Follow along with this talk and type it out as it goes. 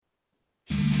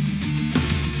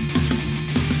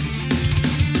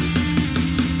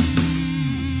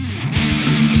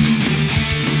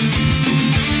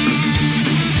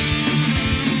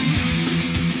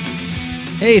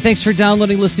Hey, thanks for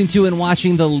downloading, listening to, and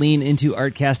watching the Lean Into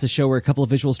Artcast, a show where a couple of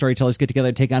visual storytellers get together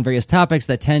and take on various topics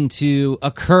that tend to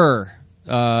occur,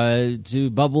 to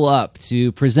bubble up,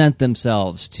 to present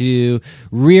themselves, to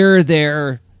rear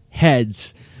their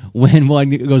heads when one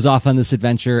goes off on this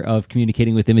adventure of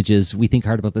communicating with images. We think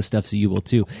hard about this stuff, so you will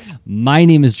too. My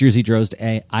name is Jersey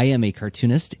Drozd. I am a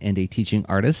cartoonist and a teaching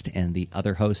artist, and the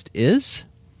other host is...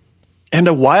 And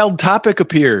a wild topic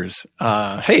appears.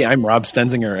 Hey, I'm Rob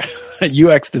Stenzinger, a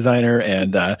UX designer,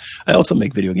 and I also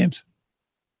make video games.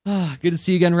 Good to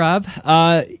see you again, Rob.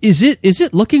 Is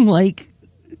it looking like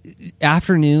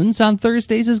afternoons on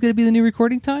Thursdays is going to be the new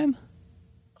recording time?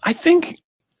 I think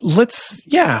let's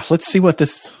see if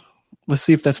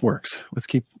this works.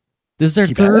 This is our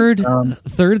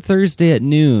third Thursday at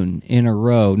noon in a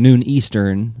row, noon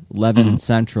Eastern, 11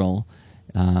 Central.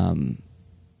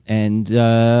 And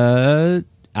I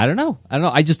don't know.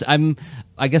 I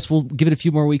guess we'll give it a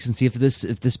few more weeks and see if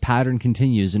this pattern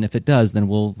continues, and if it does, then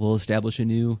we'll establish a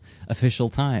new official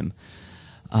time.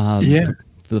 For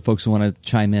the folks who want to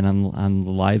chime in on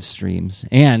the live streams,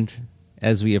 and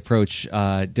as we approach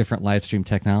different live stream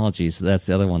technologies, that's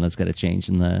the other one that's got to change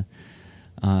in the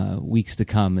weeks to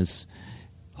come.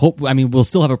 We'll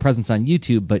still have a presence on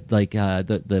YouTube, but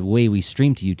the way we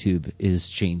stream to YouTube is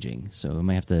changing. So we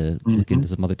might have to look into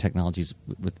some other technologies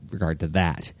with regard to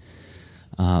that.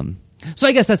 So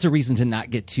I guess that's a reason to not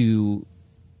get too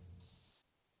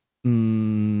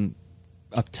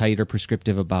uptight or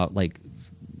prescriptive about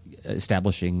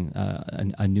establishing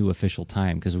a new official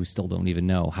time, because we still don't even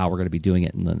know how we're going to be doing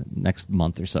it in the next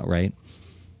month or so, right?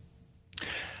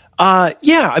 So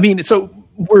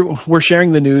we're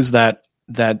sharing the news that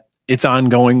it's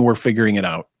ongoing. We're figuring it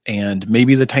out, and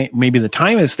maybe the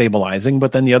time is stabilizing,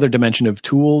 but then the other dimension of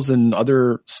tools and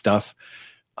other stuff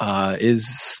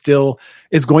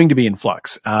is going to be in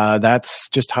flux. That's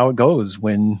just how it goes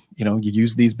when you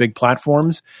use these big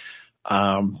platforms.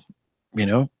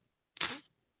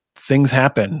 Things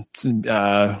happen.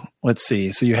 Let's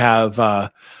see. So you have oh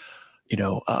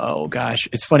gosh,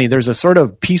 it's funny. There's a sort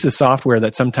of piece of software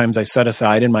that sometimes I set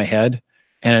aside in my head.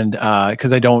 And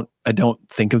because I don't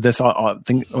think of this.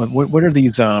 What are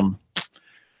these? The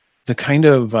kind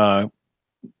of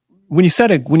when you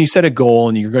set a goal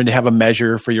and you're going to have a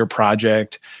measure for your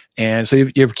project, and so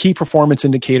you have key performance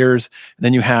indicators. And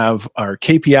then you have our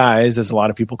KPIs, as a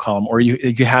lot of people call them, or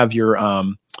you have your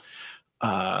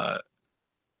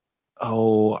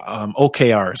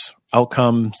OKRs,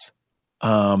 outcomes,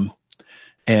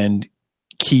 and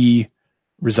key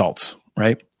results,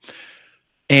 right?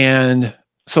 And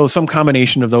so some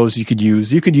combination of those you could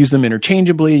use. You could use them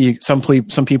interchangeably. Some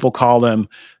people call them,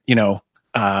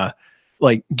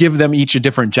 give them each a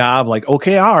different job. Like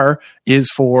OKR is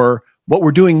for what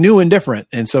we're doing new and different.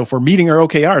 And so for meeting our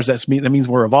OKRs, that means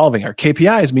we're evolving. Our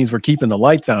KPIs means we're keeping the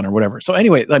lights on or whatever. So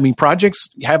anyway, projects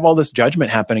have all this judgment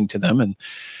happening to them,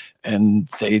 and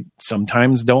they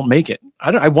sometimes don't make it.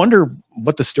 I wonder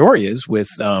what the story is with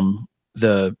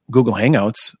the Google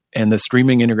Hangouts and the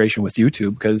streaming integration with YouTube,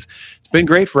 because it's been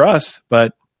great for us,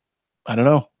 but I don't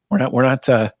know. We're not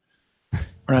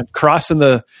crossing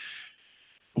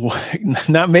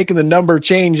not making the number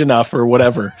change enough or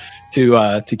whatever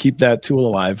to keep that tool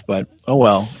alive. But oh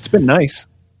well, it's been nice.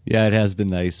 Yeah, it has been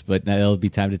nice, but now it'll be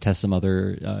time to test some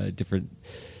other different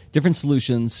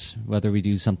solutions, whether we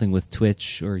do something with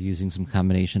Twitch or using some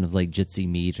combination of Jitsi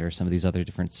Meet or some of these other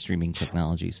different streaming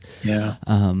technologies. Yeah.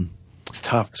 It's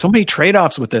tough. So many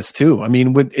trade-offs with this too. I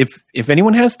mean, if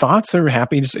anyone has thoughts or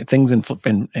happy things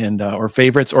and or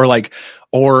favorites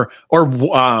or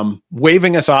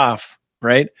waving us off,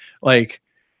 right?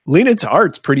 Lean Into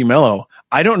Art's pretty mellow.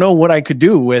 I don't know what I could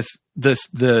do with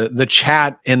the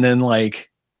chat and then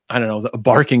I don't know, a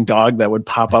barking dog that would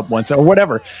pop up once or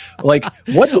whatever. What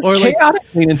does chaotic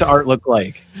Lean Into Art look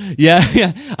like?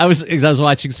 Yeah. I was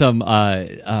watching some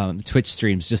Twitch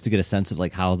streams just to get a sense of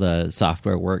how the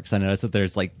software works. I noticed that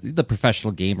there's the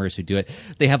professional gamers who do it.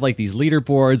 They have these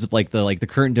leaderboards of the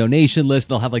current donation list.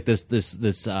 They'll have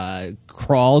this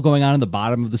crawl going on the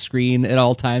bottom of the screen at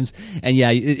all times. And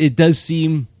yeah, it does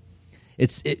seem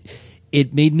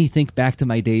it made me think back to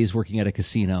my days working at a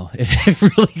casino. It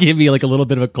really gave me a little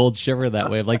bit of a cold shiver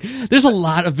that way. There's a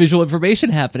lot of visual information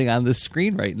happening on this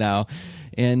screen right now,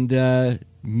 and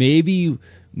maybe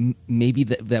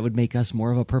that would make us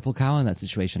more of a purple cow in that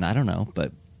situation. I don't know,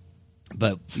 but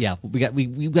yeah,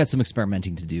 we've got some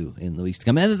experimenting to do in the weeks to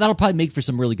come, and that'll probably make for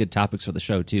some really good topics for the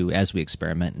show too, as we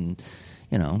experiment and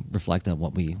reflect on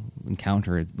what we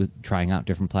encounter with trying out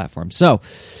different platforms. So.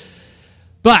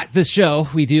 But this show,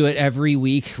 we do it every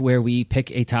week where we pick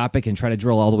a topic and try to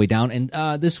drill all the way down. And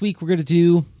this week we're going to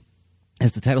do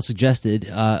as the title suggested,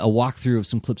 a walkthrough of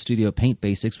some Clip Studio Paint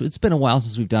basics. It's been a while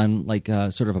since we've done like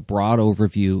sort of a broad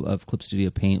overview of Clip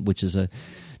Studio Paint, which is a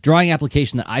drawing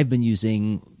application that I've been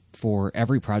using for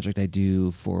every project I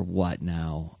do for what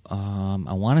now?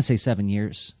 I want to say 7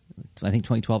 years. I think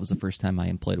 2012 was the first time I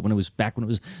employed it, when it was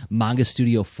Manga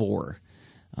Studio 4.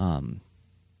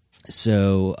 It's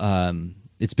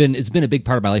been a big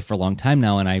part of my life for a long time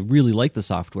now, and I really like the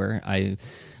software. I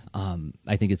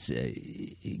think it's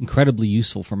incredibly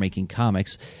useful for making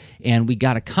comics. And we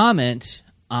got a comment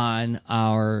on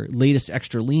our latest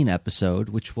Extra Lean episode,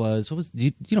 which was,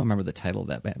 you don't remember the title of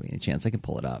that by any chance? I can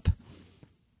pull it up.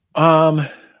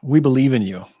 We Believe in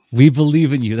You. We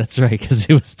Believe in You. That's right, because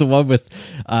it was the one with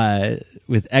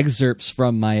excerpts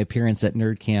from my appearance at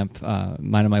Nerd Camp, mine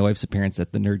and my wife's appearance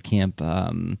at the Nerd Camp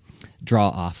draw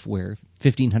off, where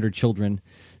 1,500 children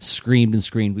screamed and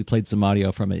screamed. We played some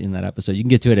audio from it in that episode. You can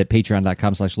get to it at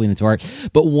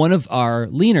patreon.com/leanintoart. But one of our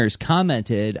leaners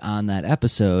commented on that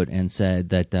episode and said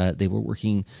that they were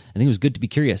working, I think it was Good to Be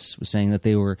Curious, was saying that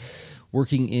they were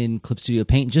working in Clip Studio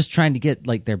Paint, just trying to get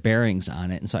like their bearings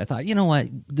on it. And so I thought, you know what,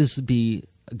 this would be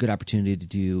a good opportunity to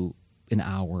do an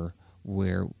hour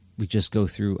where we just go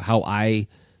through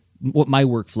what my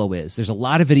workflow is. There's a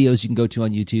lot of videos you can go to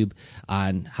on YouTube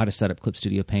on how to set up Clip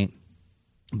Studio Paint,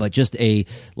 but just a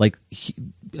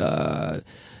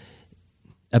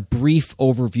brief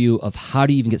overview of how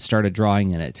to even get started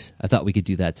drawing in it. I thought we could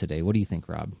do that today. What do you think,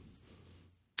 Rob?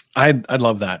 I'd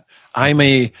love that. I'm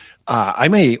a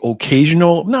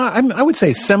occasional, I would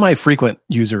say semi-frequent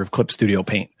user of Clip Studio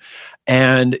Paint,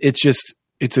 and it's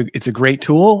a great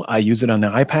tool. I use it on the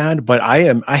iPad, but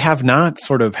I have not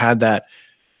sort of had that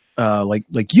like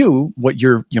you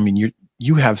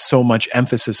have so much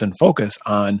emphasis and focus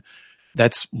on.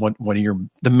 That's one of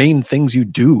the main things you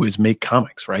do is make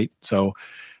comics, right? So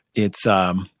it's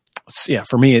for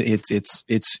me it's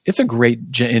a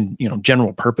great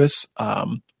general purpose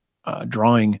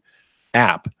drawing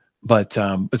app, but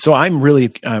so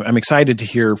I'm excited to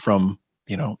hear from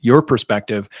your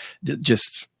perspective,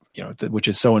 just which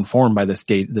is so informed by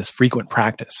this frequent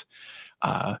practice,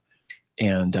 and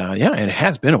it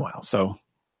has been a while, so.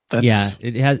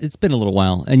 It's been a little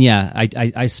while, and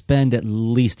I spend at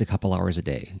least a couple hours a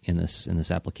day in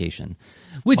this application,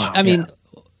 which when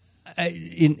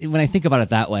I think about it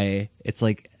that way, it's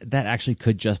like that actually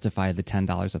could justify the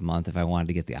 $10 a month if I wanted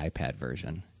to get the iPad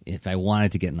version. If I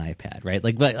wanted to get an iPad, right?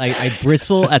 But I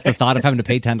bristle at the thought of having to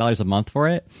pay $10 a month for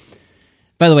it.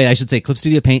 By the way, I should say Clip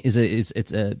Studio Paint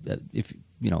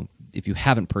if you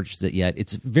haven't purchased it yet,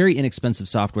 it's very inexpensive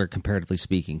software comparatively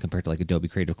speaking, compared to like Adobe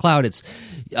Creative Cloud. It's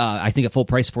I think at full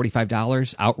price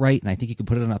 $45 outright, and I think you can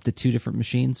put it on up to 2 different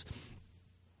machines.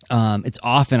 It's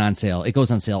often on sale. It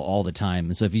goes on sale all the time.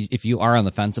 And so if you are on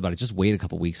the fence about it, just wait a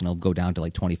couple weeks and it'll go down to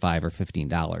like $25 or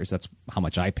 $15. That's how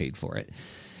much I paid for it.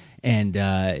 And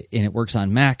it works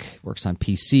on Mac, works on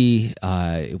PC.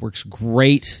 It works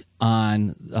great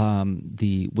on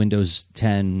the Windows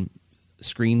 10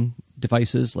 screen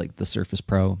devices like the Surface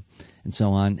Pro and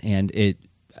so on. And it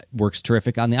works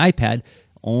terrific on the iPad.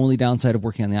 Only downside of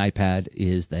working on the iPad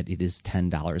is that it is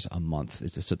 $10 a month.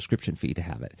 It's a subscription fee to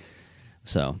have it.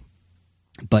 So,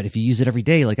 but if you use it every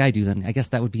day like I do, then I guess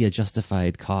that would be a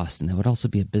justified cost, and that would also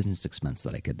be a business expense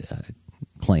that I could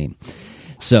claim.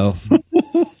 So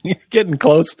you're getting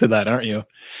close to that, aren't you?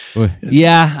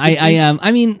 Yeah, I am.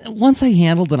 I mean, once I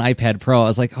handled an iPad Pro, I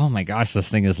was like, oh my gosh, this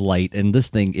thing is light, and this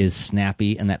thing is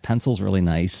snappy, and that pencil's really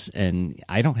nice, and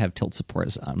I don't have tilt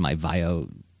supports on my Vio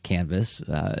canvas.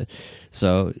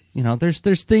 So,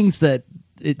 there's things that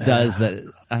it does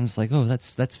that I'm just like, oh,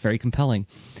 that's very compelling.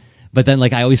 But then,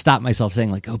 I always stop myself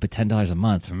saying, but $10 a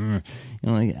month.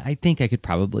 I think I could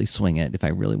probably swing it if I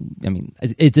really. I mean,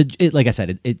 like I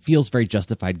said, it feels very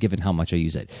justified given how much I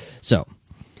use it. So,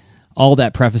 all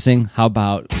that prefacing. How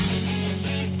about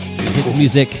hit the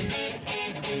music?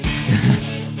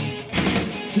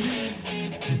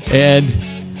 And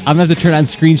I'm gonna have to turn on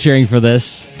screen sharing for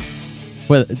this.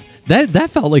 Well, that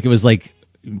felt like it was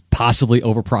possibly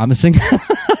overpromising.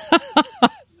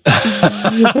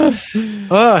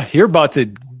 You're about to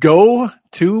go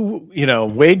to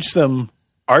wage some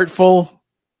artful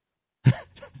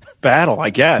battle, I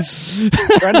guess.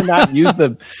 Trying to not use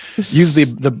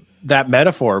that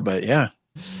metaphor, but yeah.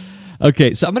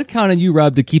 Okay, so I'm going to count on you,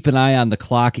 Rob, to keep an eye on the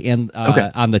clock and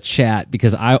on the chat,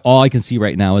 because all I can see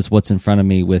right now is what's in front of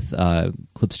me with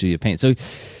Clip Studio Paint. So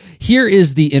here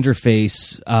is the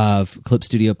interface of Clip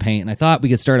Studio Paint, and I thought we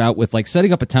could start out with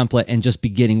setting up a template and just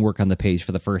beginning work on the page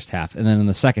for the first half, and then in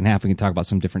the second half we can talk about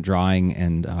some different drawing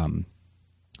and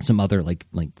some other like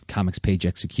comics page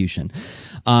execution.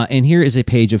 And here is a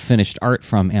page of finished art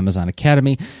from Amazon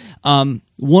Academy. One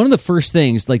of the first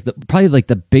things, probably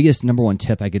the biggest number one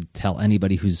tip I could tell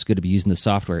anybody who's going to be using the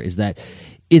software is that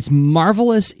it's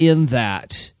marvelous in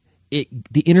that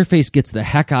the interface gets the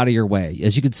heck out of your way.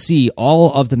 As you can see,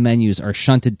 all of the menus are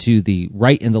shunted to the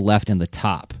right and the left and the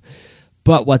top.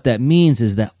 But what that means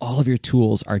is that all of your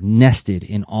tools are nested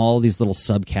in all these little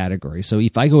subcategories. So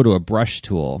if I go to a brush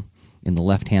tool in the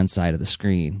left-hand side of the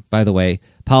screen, by the way,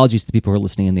 apologies to people who are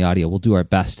listening in the audio. We'll do our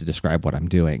best to describe what I'm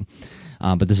doing.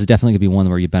 But this is definitely going to be one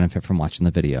where you benefit from watching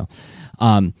the video.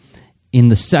 In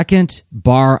the second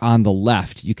bar on the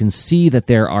left, you can see that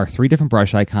there are 3 different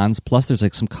brush icons, plus there's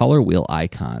like some color wheel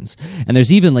icons. And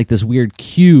there's even like this weird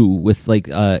cue with like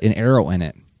an arrow in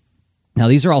it. Now,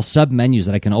 these are all sub-menus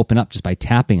that I can open up just by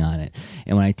tapping on it.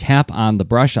 And when I tap on the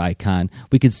brush icon,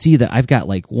 we can see that I've got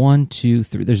like 1, 2,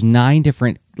 3. There's 9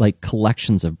 different like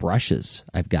collections of brushes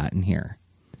I've got in here,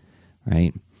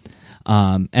 right?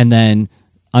 And then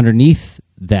underneath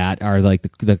that are like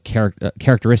the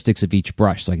characteristics of each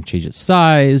brush. So I can change its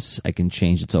size, I can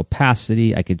change its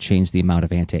opacity, I can change the amount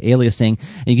of anti-aliasing,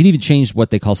 and you can even change what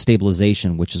they call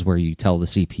stabilization, which is where you tell the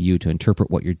CPU to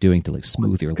interpret what you're doing to like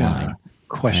smooth your line.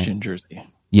 Question, right? Jersey.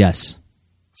 Yes.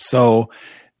 So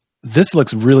this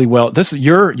looks really well.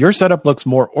 Your setup looks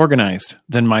more organized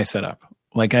than my setup.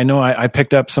 Like I know I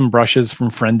picked up some brushes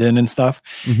from Friendin and stuff,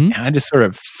 and I just sort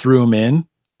of threw them in,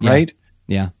 right?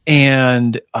 Yeah.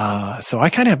 And so I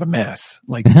kind of have a mess.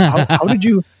 Like how did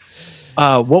you?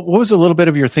 What was a little bit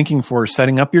of your thinking for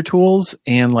setting up your tools,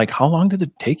 and like how long did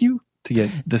it take you to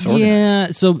get this organized? Yeah.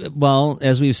 So, well,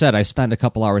 as we've said, I spend a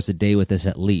couple hours a day with this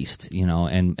at least,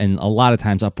 and a lot of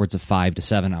times upwards of 5 to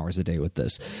 7 hours a day with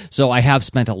this. So I have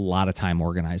spent a lot of time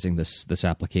organizing this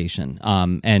application.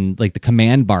 And like the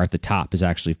command bar at the top is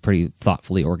actually pretty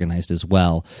thoughtfully organized as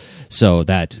well. So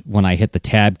that when I hit the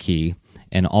tab key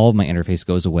and all of my interface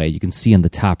goes away, you can see in the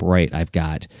top right, I've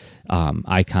got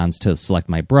icons to select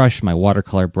my brush, my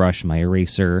watercolor brush, my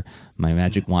eraser, my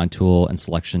magic wand tool and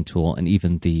selection tool, and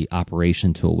even the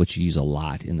operation tool, which you use a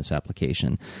lot in this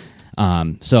application.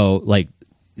 So like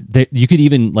you could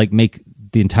even like make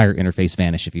the entire interface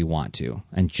vanish if you want to,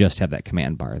 and just have that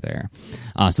command bar there.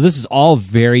 So this is all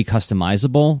very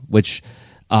customizable, which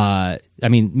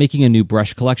making a new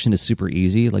brush collection is super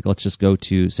easy. Like let's just go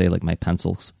to say like my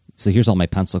pencils. So here's all my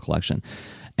pencil collection.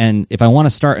 And if I want to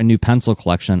start a new pencil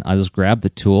collection, I'll just grab the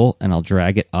tool and I'll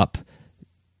drag it up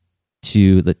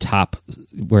to the top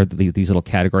where these little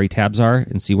category tabs are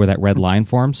and see where that red line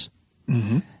forms.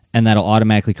 Mm-hmm. And that'll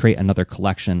automatically create another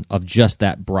collection of just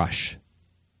that brush.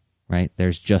 Right?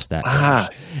 There's just that brush.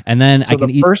 And then so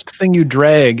the first thing you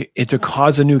drag it to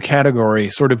cause a new category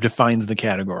sort of defines the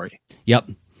category. Yep.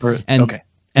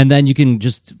 And then you can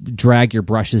just drag your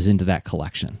brushes into that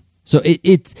collection. So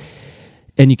it's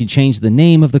and you can change the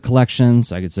name of the collection.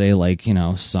 So I could say like,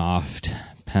 soft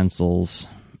pencils,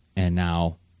 and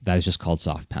now that is just called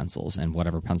soft pencils and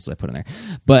whatever pencils I put in there.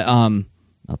 But I'll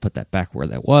put that back where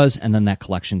that was, and then that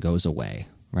collection goes away,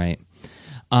 right?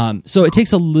 So it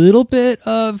takes a little bit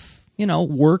of,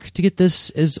 work to get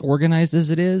this as organized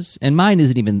as it is. And mine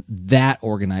isn't even that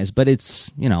organized, but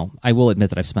it's, I will admit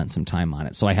that I've spent some time on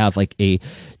it. So I have like a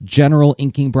general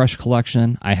inking brush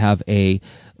collection. I have a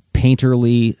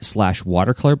painterly /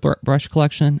 watercolor brush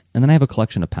collection, and then I have a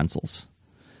collection of pencils.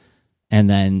 And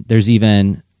then there's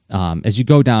even, as you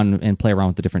go down and play around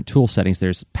with the different tool settings,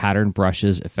 there's pattern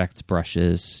brushes, effects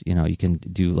brushes. You can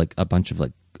do like a bunch of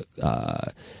like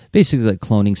basically like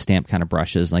cloning stamp kind of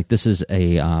brushes. Like this is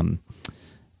a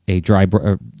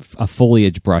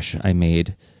foliage brush I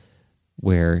made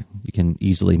where you can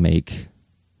easily make,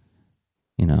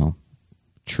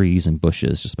 trees and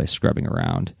bushes just by scrubbing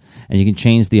around. And you can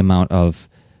change the amount of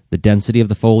the density of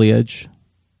the foliage.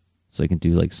 So you can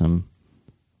do like some...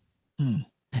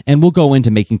 And we'll go into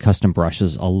making custom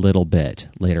brushes a little bit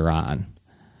later on.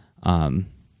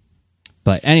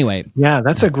 But anyway... Yeah,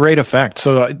 that's a great effect.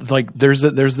 So like there's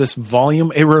this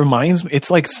volume. It reminds me...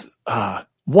 It's like...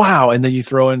 wow. And then you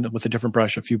throw in with a different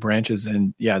brush a few branches,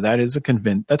 and yeah, that is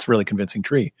that's a really convincing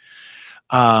tree.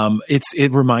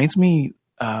 It reminds me...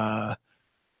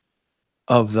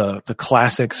 of the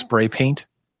classic spray paint.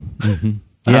 Mm-hmm.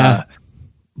 Yeah.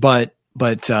 But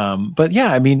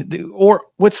yeah, I mean, or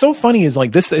what's so funny is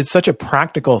like this, it's such a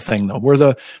practical thing though, where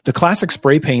the classic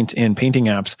spray paint in painting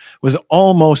apps was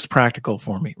almost practical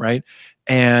for me. Right.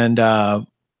 And then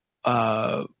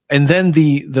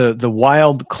the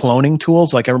wild cloning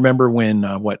tools, like I remember when,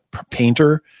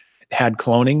 Painter had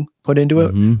cloning put into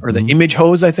it, or the image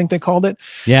hose, I think they called it.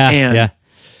 Yeah. And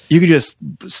you could just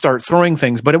start throwing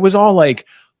things, but it was all like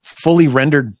fully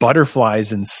rendered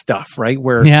butterflies and stuff, right?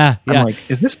 Where I'm like,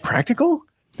 is this practical?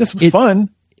 This was fun.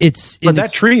 But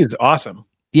that tree is awesome.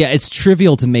 Yeah, it's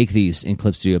trivial to make these in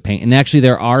Clip Studio Paint. And actually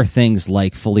there are things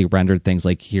like fully rendered things,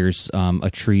 like here's a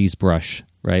trees brush,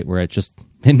 right? Where it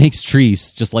makes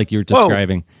trees just like you're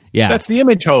describing. Whoa, yeah. That's the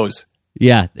image hose.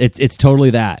 Yeah, it's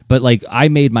totally that. But like I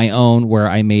made my own where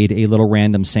I made a little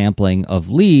random sampling of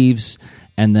leaves,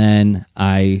 and then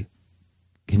I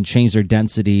can change their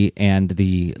density and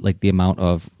the amount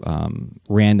of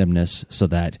randomness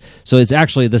so it's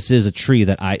actually, this is a tree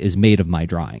that is made of my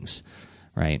drawings,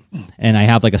 right? And I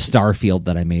have like a star field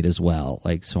that I made as well.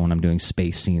 Like, so when I'm doing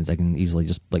space scenes, I can easily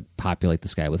just like populate the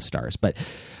sky with stars. But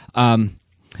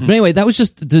anyway, that was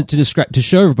just to describe, to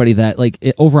show everybody that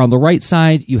like over on the right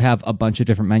side, you have a bunch of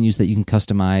different menus that you can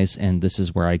customize. And this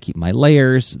is where I keep my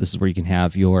layers. This is where you can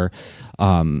have your,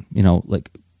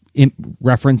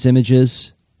 reference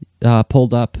images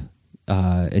pulled up,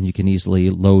 and you can easily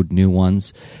load new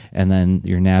ones. And then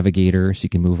your navigator, so you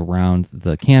can move around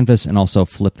the canvas and also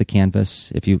flip the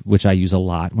canvas, which I use a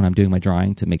lot when I'm doing my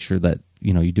drawing to make sure that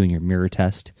you're doing your mirror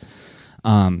test.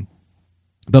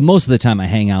 But most of the time I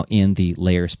hang out in the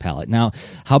layers palette. Now,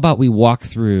 how about we walk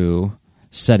through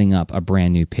setting up a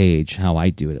brand new page, how I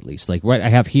do it at least. Like what I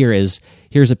have here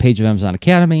here's a page of Amazon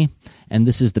Academy, and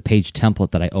this is the page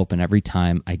template that I open every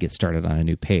time I get started on a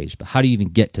new page. But how do you even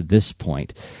get to this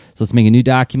point? So let's make a new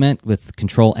document with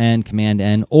Control-N,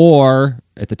 Command-N, or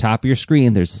at the top of your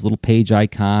screen, there's this little page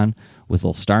icon with a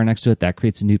little star next to it. That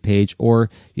creates a new page, or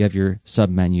you have your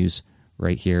sub-menus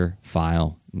right here,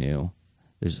 File, New.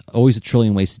 There's always a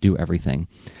trillion ways to do everything.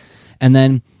 And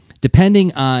then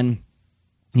depending on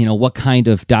what kind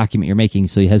of document you're making,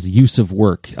 so it has use of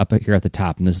work up here at the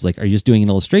top. And this is like, are you just doing an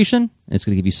illustration? And it's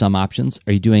going to give you some options.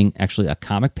 Are you doing actually a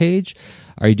comic page?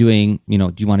 Are you doing,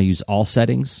 do you want to use all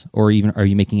settings? Or even are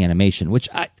you making animation? Which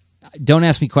don't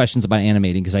ask me questions about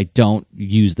animating because I don't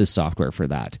use this software for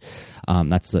that.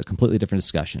 That's a completely different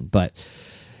discussion. But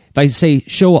if I say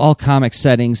show all comic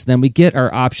settings, then we get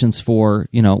our options for,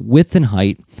 width and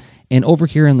height. And over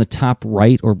here in the top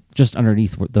right, or just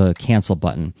underneath the cancel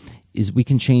button, is we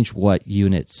can change what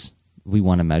units we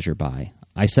want to measure by.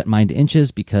 I set mine to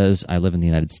inches because I live in the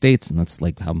United States, and that's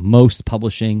like how most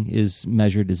publishing is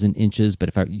measured, is in inches.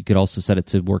 But you could also set it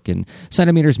to work in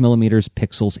centimeters, millimeters,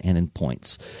 pixels, and in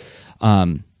points.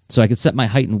 So I could set my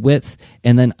height and width.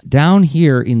 And then down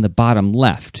here in the bottom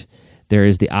left, there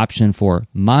is the option for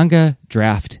manga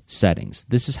draft settings.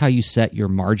 This is how you set your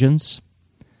margins.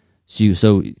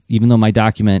 So even though my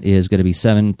document is going to be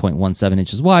 7.17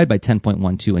 inches wide by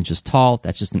 10.12 inches tall,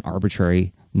 that's just an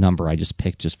arbitrary number I just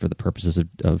picked just for the purposes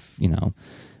of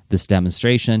this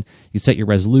demonstration. You set your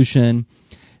resolution,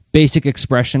 basic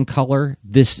expression color.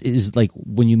 This is like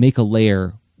when you make a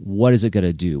layer, what is it going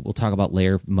to do? We'll talk about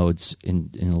layer modes in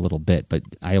a little bit, but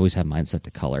I always have mine set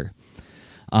to color.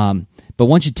 But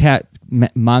once you tap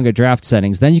manga draft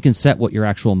settings, then you can set what your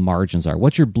actual margins are.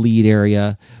 What's your bleed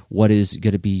area? What is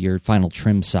going to be your final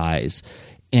trim size?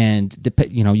 And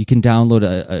you can download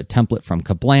a template from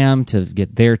Kablam to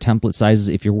get their template sizes.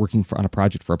 If you're working on a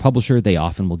project for a publisher, they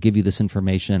often will give you this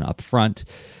information up front.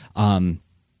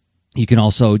 You can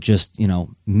also just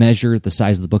measure the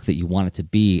size of the book that you want it to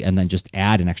be, and then just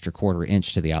add an extra 1/4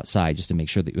 inch to the outside just to make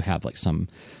sure that you have like some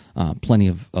plenty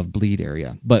of bleed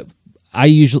area. But I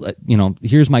usually,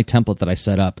 here's my template that I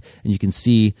set up, and you can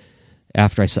see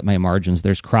after I set my margins,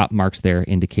 there's crop marks there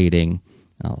indicating,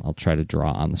 I'll try to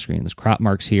draw on the screen. There's crop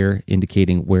marks here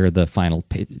indicating where the final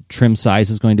trim size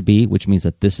is going to be, which means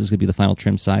that this is going to be the final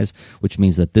trim size, which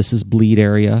means that this is bleed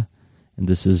area, and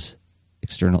this is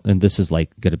external, and this is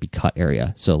like going to be cut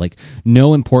area. So like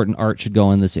no important art should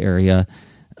go in this area.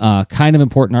 Kind of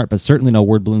important art, but certainly no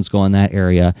word balloons go in that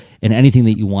area. And anything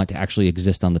that you want to actually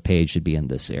exist on the page should be in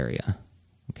this area.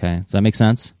 Okay, does that make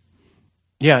sense?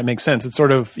 Yeah, it makes sense. It's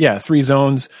sort of, 3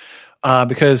 zones,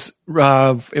 because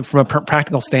from a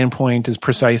practical standpoint, as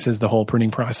precise as the whole printing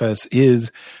process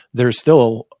is, there's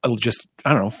still just,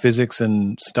 physics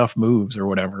and stuff moves or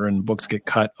whatever, and books get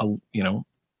cut.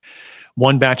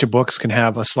 One batch of books can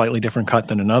have a slightly different cut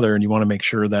than another, and you want to make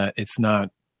sure that it's not,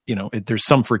 there's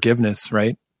some forgiveness,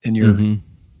 right? In your,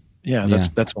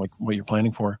 that's like what you're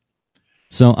planning for.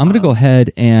 So I'm going to go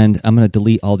ahead and I'm going to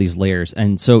delete all these layers.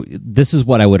 And so this is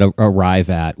what I would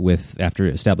arrive at with after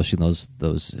establishing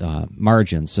those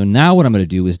margins. So now what I'm going to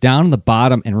do is down in the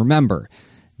bottom, and remember,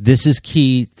 this is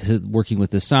key to working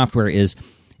with this software, is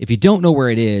if you don't know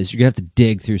where it is, you're going to have to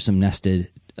dig through some nested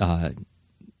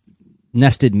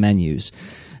menus.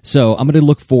 So I'm going to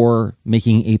look for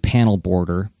making a panel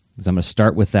border. So I'm going to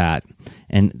start with that.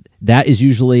 And that is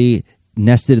usually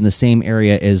nested in the same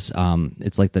area as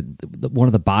it's like the one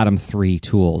of the bottom 3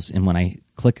 tools. And when I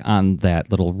click on that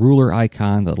little ruler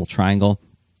icon, the little triangle,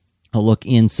 I'll look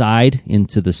inside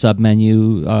into the sub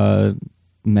menu to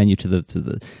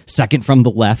the second from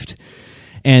the left.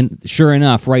 And sure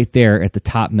enough, right there at the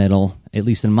top middle, at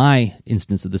least in my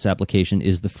instance of this application,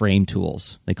 is the frame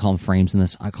tools. They call them frames in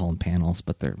this. I call them panels,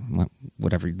 but they're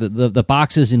whatever. The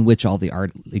boxes in which all the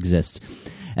art exists.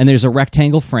 And there's a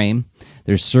rectangle frame,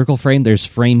 there's circle frame, there's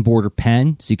frame border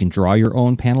pen, so you can draw your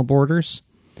own panel borders.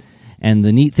 And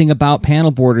the neat thing about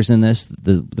panel borders in this,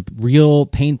 the real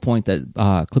pain point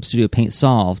that Clip Studio Paint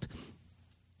solved,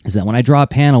 is that when I draw a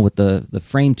panel with the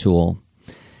frame tool,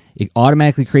 it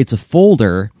automatically creates a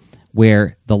folder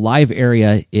where the live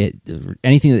area,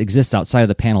 anything that exists outside of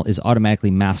the panel is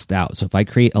automatically masked out. So if I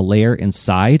create a layer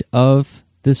inside of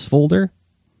this folder,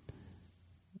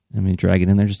 let me drag it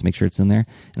in there just to make sure it's in there,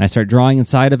 and I start drawing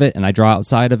inside of it, and I draw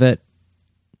outside of it,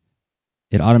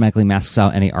 it automatically masks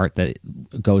out any art that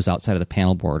goes outside of the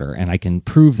panel border. And I can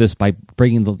prove this by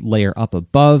bringing the layer up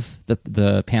above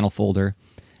the panel folder,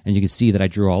 and you can see that I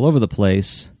drew all over the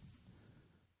place.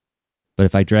 But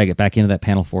if I drag it back into that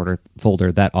panel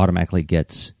folder, that automatically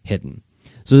gets hidden.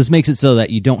 So this makes it so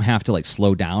that you don't have to like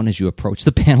slow down as you approach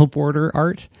the panel border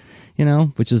art,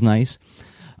 which is nice.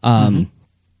 I'm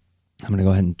going to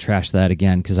go ahead and trash that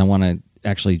again because I want to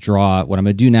actually draw. What I'm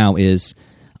going to do now is,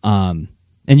 and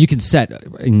you can set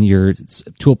in your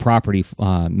tool property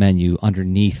menu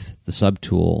underneath the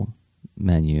subtool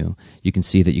menu, you can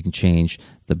see that you can change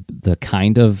the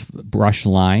kind of brush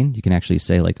line. You can actually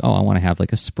say like, oh, I want to have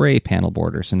like a spray panel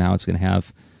border. So now it's going to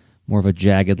have more of a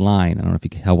jagged line. I don't know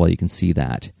how well you can see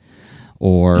that.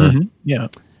 Or,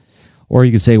 or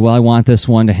you could say, well, I want this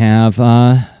one to have,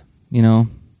 a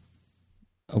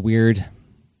weird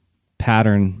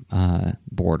pattern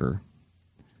border.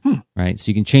 Right. So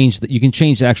you can change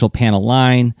the actual panel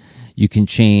line. You can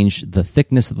change the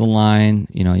thickness of the line.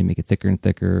 You make it thicker and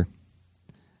thicker.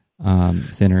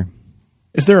 Thinner.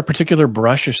 Is there a particular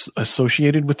brush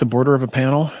associated with the border of a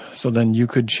panel? So then you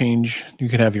could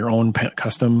have your own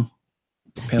custom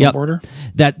panel border?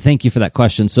 Thank you for that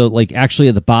question. So like actually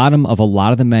at the bottom of a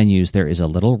lot of the menus, there is a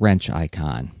little wrench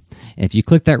icon. And if you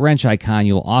click that wrench icon,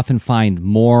 you'll often find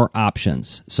more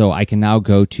options. So I can now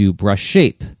go to brush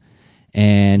shape,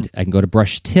 and I can go to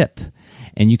brush tip.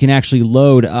 And you can actually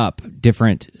load up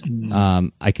different,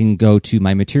 I can go to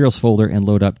my materials folder and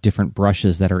load up different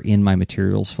brushes that are in my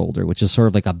materials folder, which is sort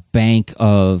of like a bank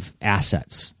of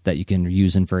assets that you can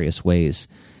use in various ways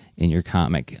in your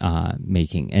comic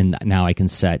making. And now I can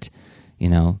set,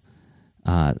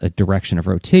 a direction of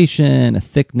rotation, a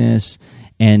thickness,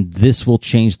 and this will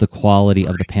change the quality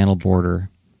of the panel border.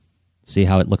 See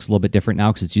how it looks a little bit different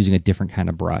now because it's using a different kind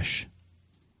of brush.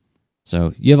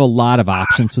 So you have a lot of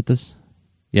options with this.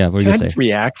 Yeah, what Can I just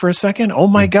react for a second? Oh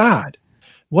my God.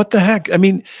 What the heck? I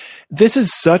mean, this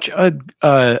is such a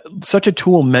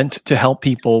tool meant to help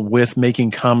people with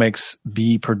making comics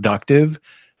be productive,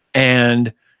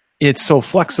 and it's so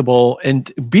flexible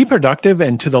and be productive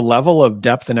and to the level of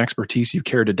depth and expertise you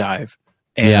care to dive.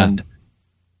 And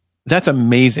that's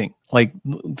amazing. Like,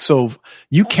 so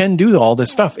you can do all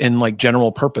this stuff in like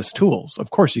general purpose tools.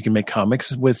 Of course, you can make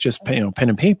comics with just pen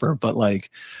and paper, but like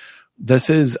this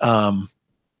is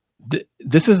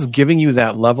giving you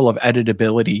that level of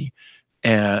editability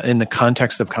in the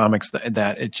context of comics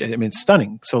it's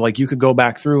stunning. So like you could go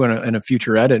back through in a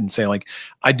future edit and say like,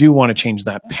 I do want to change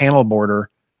that panel border.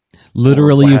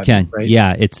 Literally you can. Right?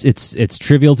 Yeah, it's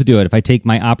trivial to do it. If I take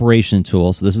my operation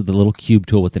tool, so this is the little cube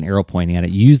tool with an arrow pointing at it,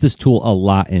 you use this tool a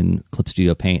lot in Clip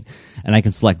Studio Paint, and I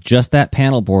can select just that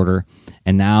panel border,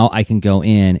 and now I can go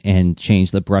in and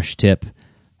change the brush tip.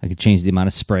 I could change the amount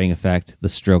of spraying effect, the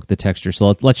stroke, the texture.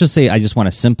 So let's just say I just want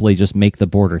to simply just make the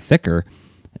border thicker.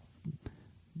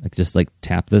 I could just like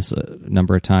tap this a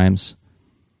number of times,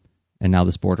 and now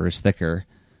this border is thicker,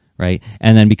 right?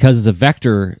 And then because it's a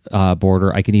vector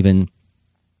border, I can even,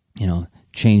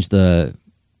 change with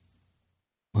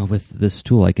this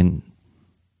tool, I can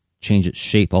change its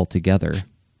shape altogether.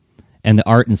 And the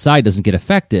art inside doesn't get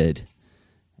affected.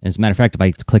 As a matter of fact, if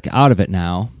I click out of it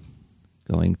now,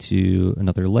 going to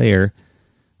another layer,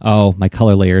 my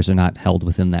color layers are not held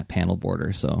within that panel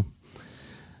border, so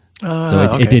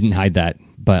it didn't hide that.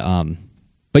 But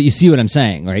you see what I'm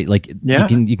saying, right? Like you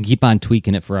can keep on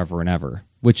tweaking it forever and ever,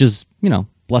 which is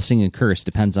blessing and curse,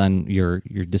 depends on your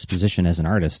disposition as an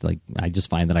artist. Like I just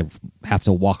find that I have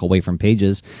to walk away from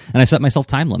pages, and I set myself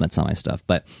time limits on my stuff.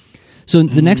 But so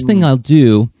the next thing I'll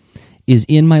do is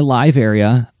in my live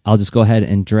area, I'll just go ahead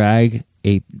and drag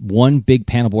a one big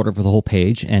panel border for the whole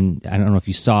page, and I don't know if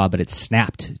you saw, but it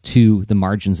snapped to the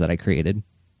margins that I created.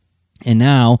 And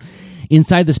now,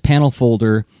 inside this panel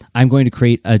folder, I'm going to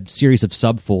create a series of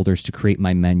subfolders to create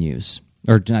my menus,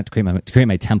 or not to create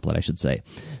my template, I should say.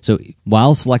 So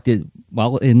while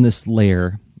in this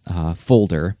layer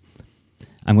folder,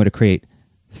 I'm going to create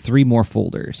 3 more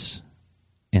folders,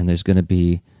 and there's going to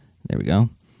be, there we go,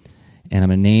 and I'm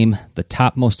going to name the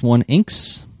topmost one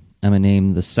inks. I'm going to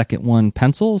name the second one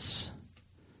pencils,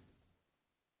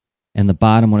 and the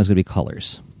bottom one is going to be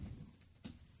colors.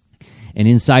 And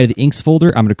inside of the inks folder,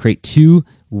 I'm going to create 2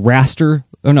 raster,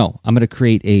 I'm going to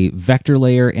create a vector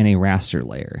layer and a raster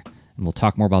layer. And we'll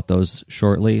talk more about those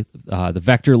shortly. The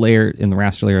vector layer and the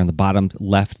raster layer on the bottom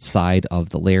left side of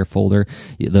the layer folder.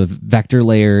 The vector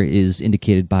layer is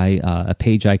indicated by a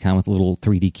page icon with a little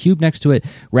 3D cube next to it.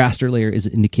 Raster layer is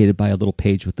indicated by a little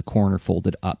page with the corner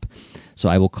folded up. So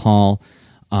I will call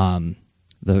the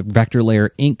vector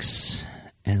layer inks,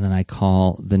 and then I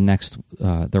call the next,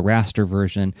 the raster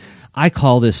version. I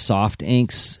call this soft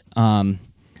inks.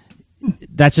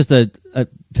 That's just a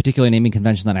particular naming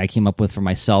convention that I came up with for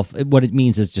myself. What it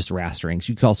means is just raster inks.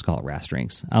 You could also call it raster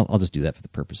inks. I'll just do that for the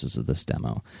purposes of this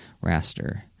demo.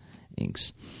 Raster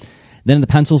inks. Then in the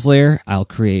pencils layer, I'll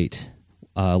create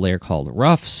a layer called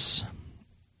roughs,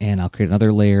 and I'll create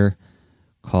another layer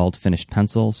called finished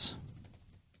pencils,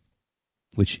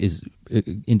 which is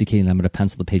indicating that I'm going to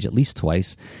pencil the page at least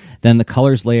twice. Then the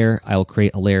colors layer, I will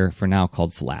create a layer for now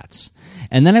called flats.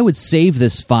 And then I would save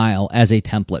this file as a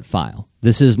template file.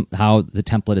 This is how the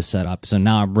template is set up. So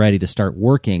now I'm ready to start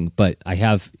working, but I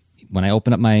have, when I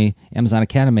open up my Amazon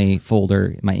Academy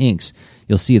folder, my inks,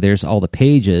 you'll see there's all the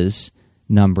pages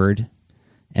numbered,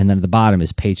 and then at the bottom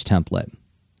is page template,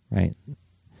 right?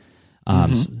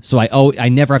 So I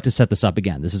never have to set this up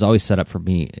again. This is always set up for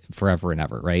me forever and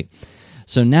ever, right?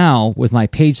 So now, with my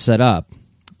page set up,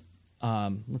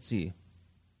 let's see.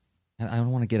 I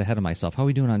don't want to get ahead of myself. How are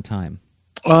we doing on time?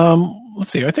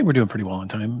 Let's see. I think we're doing pretty well on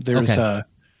time. There's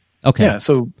okay. Yeah.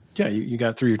 So yeah, you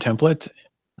got through your template.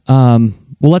 Well,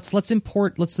 let's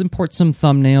import some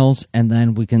thumbnails, and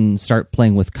then we can start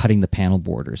playing with cutting the panel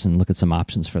borders and look at some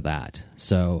options for that.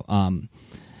 So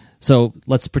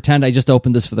let's pretend I just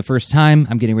opened this for the first time.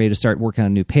 I'm getting ready to start working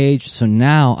on a new page. So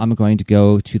now I'm going to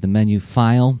go to the menu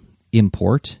File,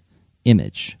 Import,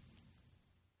 Image.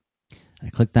 I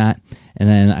click that, and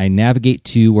then I navigate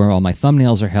to where all my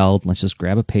thumbnails are held. Let's just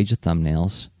grab a page of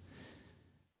thumbnails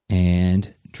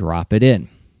and drop it in.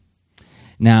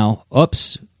 Now,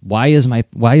 oops, why is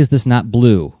this not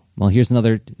blue? Well, here's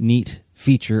another neat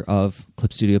feature of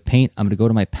Clip Studio Paint. I'm going to go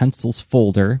to my pencils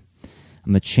folder.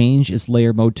 I'm going to change its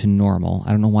layer mode to normal. I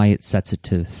don't know why it sets it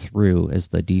to through as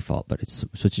the default, but it's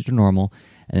switches to normal.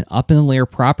 And then up in the layer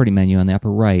property menu on the upper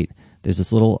right, there's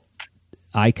this little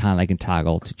icon I can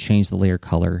toggle to change the layer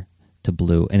color to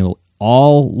blue. And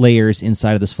all layers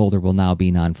inside of this folder will now be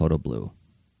non-photo blue,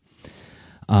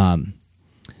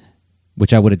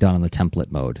 which I would have done on the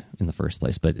template mode in the first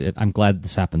place. But I'm glad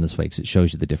this happened this way because it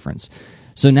shows you the difference.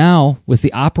 So now with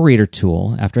the operator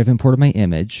tool, after I've imported my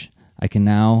image, I can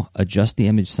now adjust the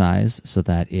image size so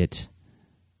that it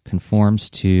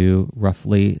conforms to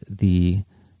roughly the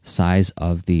size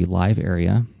of the live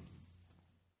area.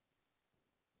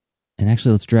 And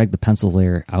actually, let's drag the pencil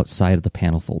layer outside of the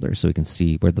panel folder so we can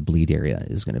see where the bleed area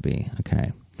is going to be.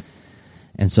 Okay.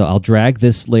 And so I'll drag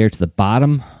this layer to the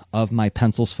bottom of my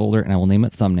pencils folder, and I will name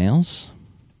it Thumbnails.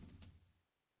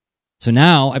 So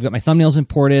now I've got my thumbnails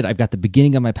imported. I've got the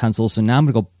beginning of my pencils. So now I'm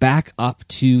going to go back up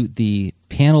to the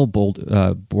panel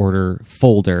border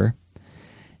folder,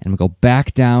 and I'm going to go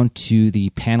back down to the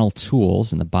panel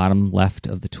tools in the bottom left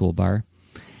of the toolbar.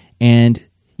 And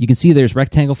you can see there's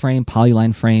rectangle frame,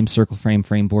 polyline frame, circle frame,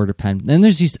 frame border, pen. Then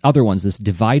there's these other ones, this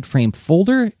divide frame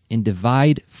folder and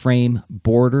divide frame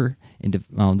border. And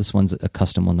this one's a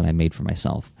custom one that I made for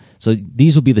myself. So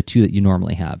these will be the two that you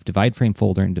normally have, divide frame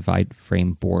folder and divide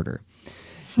frame border.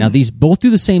 Now, these both do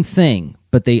the same thing,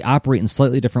 but they operate in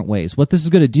slightly different ways. What this is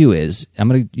going to do is, I'm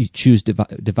going to choose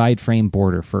divide frame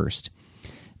border first.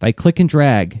 If I click and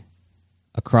drag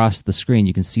across the screen,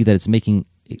 you can see that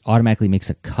it automatically makes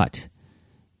a cut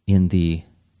in the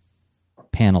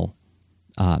panel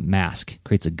mask,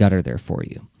 creates a gutter there for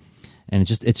you. And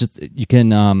you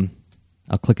can,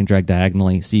 I'll click and drag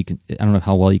diagonally so you can, I don't know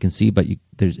how well you can see, but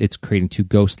it's creating 2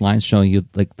 ghost lines showing you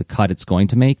like the cut it's going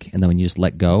to make, and then when you just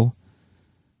let go,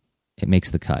 it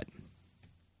makes the cut.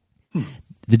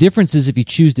 The difference is if you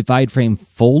choose divide frame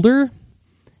folder,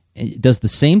 it does the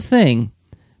same thing,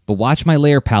 but watch my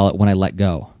layer palette when I let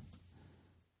go.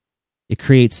 It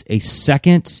creates a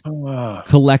second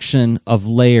collection of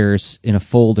layers in a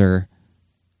folder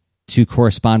to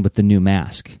correspond with the new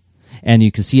mask. And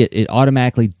you can see it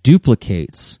automatically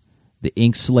duplicates the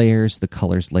inks layers, the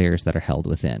colors layers that are held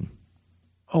within.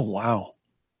 Oh, wow.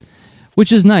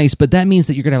 Which is nice, but that means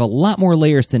that you're going to have a lot more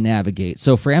layers to navigate.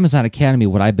 So for Amazon Academy,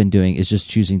 what I've been doing is just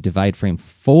choosing divide frame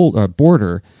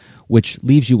border, which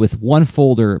leaves you with one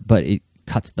folder, but it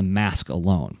cuts the mask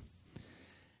alone.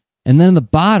 And then on the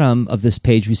bottom of this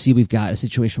page, we see we've got a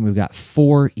situation where we've got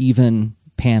 4 even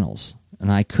panels.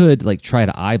 And I could try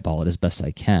to eyeball it as best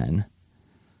I can.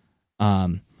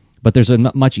 But there's a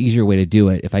much easier way to do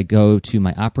it. If I go to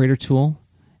my operator tool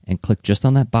and click just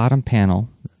on that bottom panel,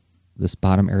 this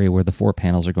bottom area where the 4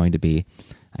 panels are going to be,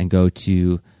 and go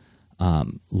to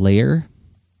layer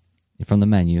from the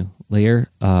menu, layer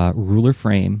ruler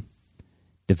frame,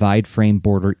 divide frame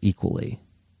border equally.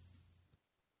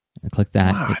 And click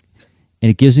that. And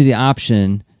it gives me the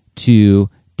option to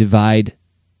divide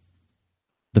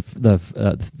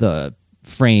the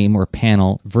frame or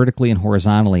panel vertically and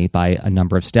horizontally by a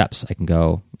number of steps. I can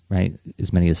go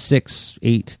as many as 6,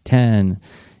 8, 10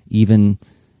 even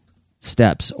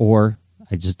steps, or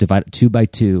I just divide it 2 by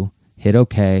 2, hit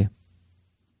OK,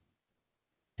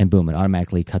 and boom, it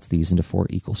automatically cuts these into 4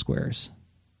 equal squares.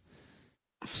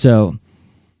 So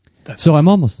I'm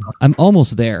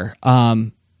almost there.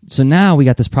 So now we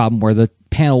got this problem where the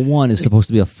panel 1 is supposed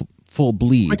to be a full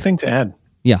bleed. Quick thing to add.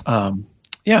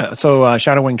 Yeah. So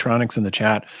Shadow Wingtronics in the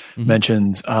chat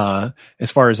mentions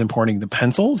as far as importing the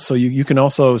pencils. So you can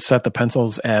also set the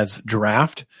pencils as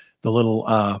draft, the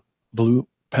little blue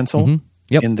pencil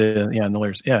in the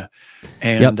layers. Yeah.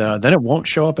 And then it won't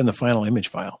show up in the final image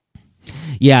file.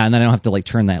 Yeah, and then I don't have to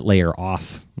turn that layer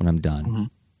off when I'm done. Mm-hmm.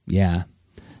 Yeah.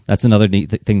 That's another neat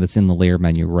thing that's in the layer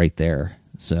menu right there.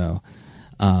 So,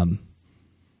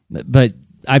 but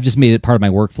I've just made it part of my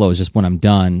workflow is just when I'm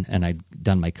done and I've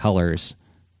done my colors,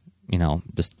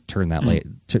 just turn that layer,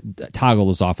 toggle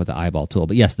those off with the eyeball tool.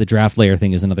 But yes, the draft layer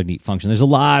thing is another neat function. There's a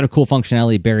lot of cool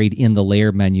functionality buried in the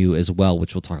layer menu as well,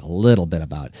 which we'll talk a little bit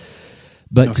about.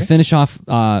 But to finish off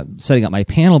setting up my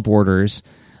panel borders,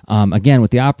 again,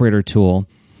 with the operator tool,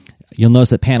 you'll notice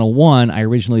that panel 1, I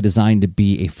originally designed to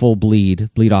be a full bleed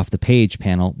off the page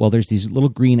panel. Well, there's these little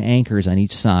green anchors on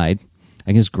each side.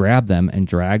 I can just grab them and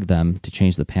drag them to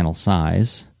change the panel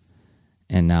size.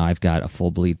 And now I've got a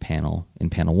full bleed panel in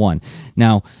panel 1.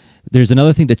 Now, there's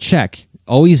another thing to check.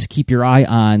 Always keep your eye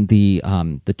on the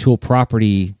tool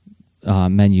property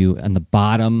menu and the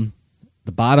bottom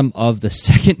of the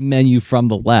second menu from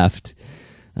the left.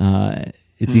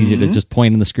 It's easier to just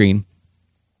point on the screen.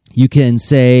 You can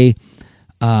say,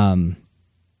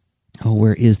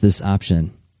 where is this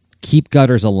option? Keep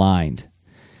gutters aligned.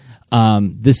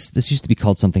 This used to be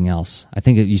called something else. I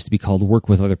think it used to be called work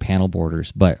with other panel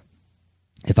borders. But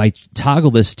if I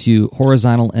toggle this to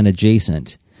horizontal and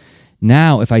adjacent,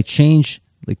 now if I change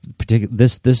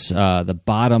the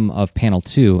bottom of panel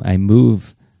 2, I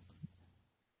move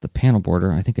the panel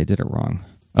border. I think I did it wrong.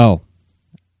 Oh,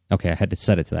 okay. I had to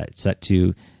set it to that.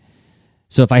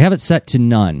 So if I have it set to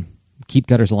none, keep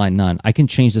gutters aligned none, I can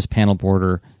change this panel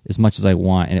border as much as I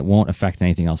want, and it won't affect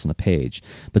anything else on the page.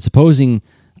 But supposing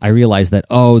I realize that,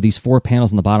 these 4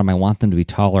 panels on the bottom, I want them to be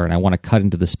taller, and I want to cut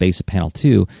into the space of panel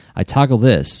 2, I toggle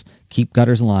this, keep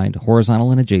gutters aligned,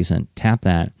 horizontal and adjacent, tap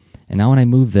that, and now when I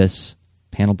move this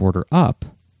panel border up,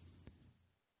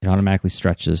 it automatically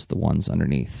stretches the ones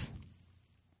underneath.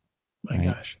 My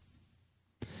gosh.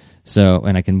 So,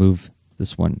 and I can move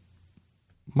this one.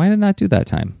 Why did it not do that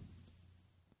time?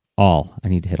 All. I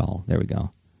need to hit all. There we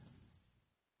go.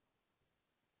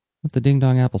 With the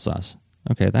ding-dong applesauce.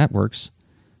 Okay, that works.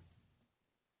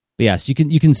 But yes, you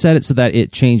can set it so that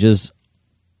it changes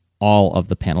all of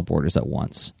the panel borders at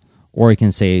once. Or you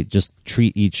can say just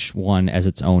treat each one as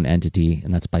its own entity,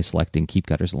 and that's by selecting keep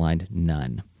gutters aligned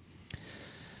none.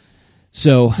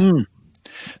 So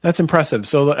that's impressive.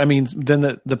 So I mean,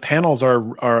 then the panels are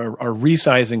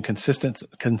resizing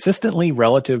consistently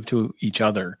relative to each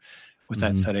other with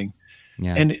that setting.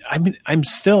 Yeah. And I mean, I'm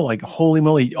still like, holy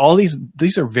moly, all these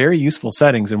are very useful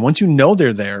settings, and once you know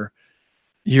they're there,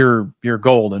 you're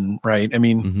golden, right? I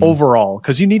mean, overall,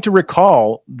 because you need to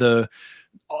recall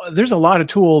there's a lot of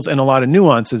tools and a lot of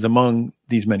nuances among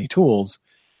these many tools.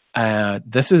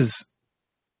 This is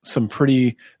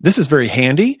very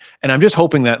handy, and I'm just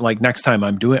hoping that next time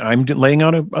I'm laying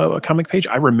out a comic page,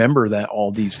 I remember that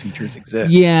all these features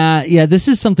exist. Yeah. This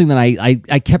is something that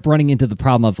I kept running into the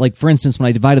problem of, for instance, when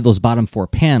I divided those bottom 4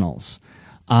 panels,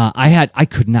 I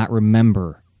could not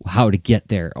remember how to get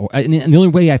there. And the only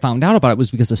way I found out about it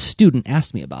was because a student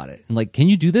asked me about it. And can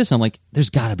you do this? I'm like, there's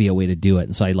got to be a way to do it.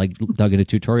 And so I dug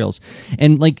into tutorials.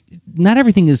 And not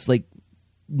everything is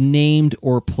named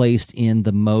or placed in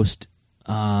the most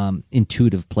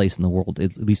intuitive place in the world,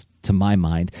 at least to my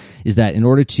mind, is that in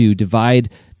order to divide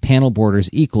panel borders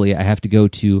equally, I have to go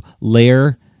to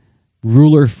layer,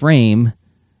 ruler, frame,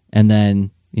 and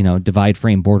then, divide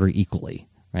frame border equally,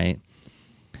 right?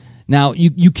 Now,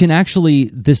 you can actually,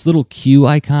 this little Q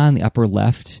icon, the upper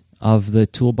left of the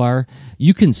toolbar,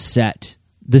 you can set,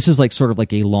 this is like sort of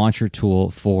like a launcher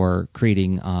tool for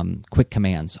creating quick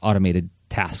commands, automated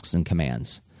tasks and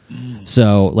commands.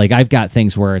 So like I've got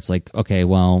things where it's like, okay,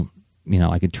 well,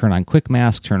 I could turn on quick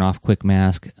mask, turn off quick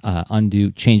mask,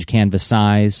 undo, change canvas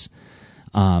size.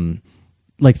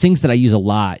 Like things that I use a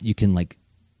lot, you can like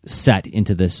set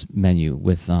into this menu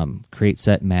with create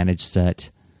set, manage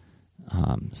set,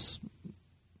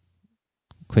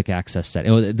 quick access set.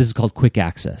 This is called quick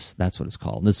access. That's what it's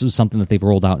called. This was something that they've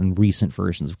rolled out in recent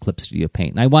versions of Clip Studio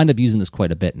Paint. And I wind up using this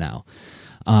quite a bit now.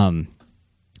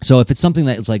 So if it's something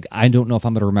that is like, I don't know if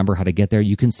I'm going to remember how to get there,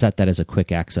 you can set that as a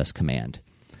quick access command.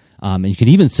 And you can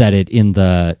even set it in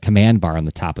the command bar on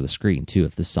the top of the screen too,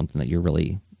 if this is something that you're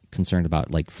really concerned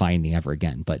about like finding ever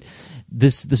again. But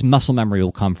this muscle memory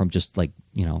will come from just like,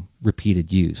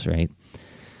 repeated use, right?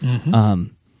 Mm-hmm.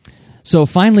 So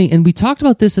finally, and we talked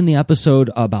about this in the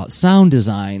episode about sound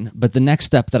design, but the next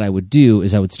step that I would do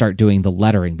is I would start doing the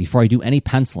lettering. Before I do any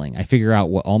penciling, I figure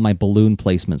out what all my balloon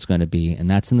placement's going to be, and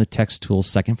that's in the text tool,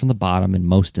 second from the bottom in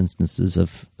most instances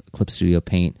of Clip Studio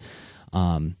Paint.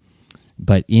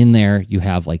 But in there, you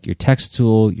have like your text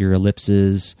tool, your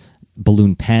ellipses,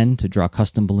 balloon pen to draw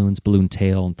custom balloons, balloon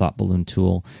tail, and thought balloon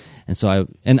tool. And so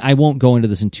I won't go into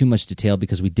this in too much detail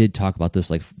because we did talk about this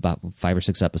like about 5 or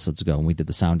 6 episodes ago when we did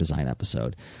the sound design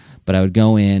episode. But I would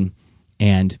go in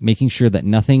and making sure that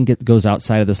nothing goes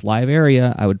outside of this live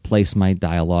area, I would place my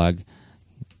dialogue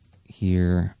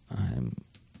here. I'm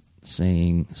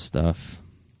saying stuff.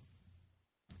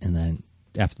 And then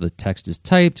after the text is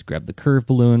typed, grab the curve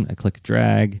balloon. I click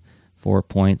drag 4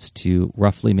 points to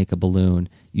roughly make a balloon.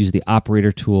 Use the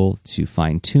operator tool to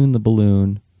fine-tune the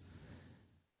balloon.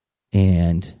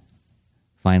 And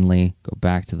finally, go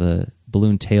back to the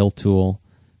balloon tail tool,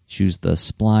 choose the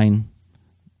spline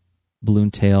balloon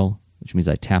tail, which means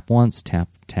I tap once, tap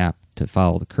to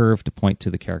follow the curve to point to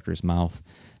the character's mouth,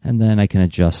 and then I can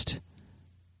adjust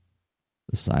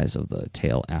the size of the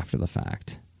tail after the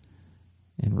fact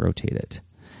and rotate it.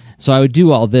 So I would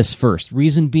do all this first.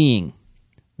 Reason being,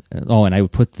 and I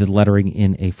would put the lettering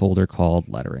in a folder called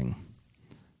lettering.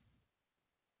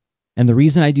 And the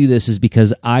reason I do this is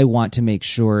because I want to make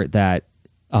sure that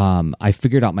I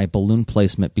figured out my balloon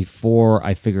placement before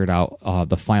I figured out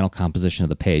the final composition of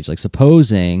the page. Like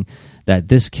supposing that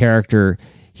this character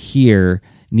here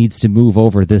needs to move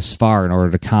over this far in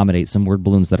order to accommodate some word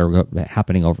balloons that are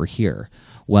happening over here.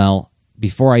 Well,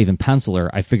 before I even pencil her,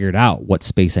 I figured out what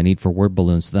space I need for word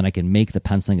balloons so then I can make the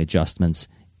penciling adjustments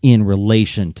in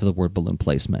relation to the word balloon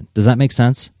placement. Does that make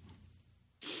sense?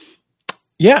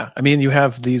 Yeah. I mean, you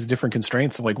have these different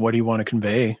constraints of like, what do you want to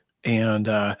convey? And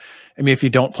if you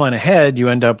don't plan ahead, you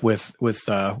end up with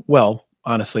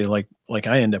honestly, like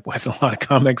I end up with a lot of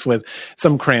comics with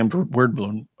some crammed word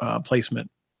balloon placement,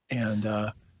 and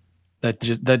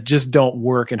that just don't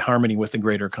work in harmony with the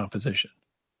greater composition.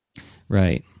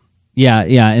 Right. Yeah.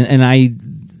 And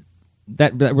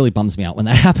that really bums me out when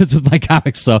that happens with my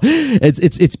comics. So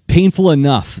it's painful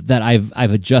enough that I've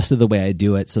adjusted the way I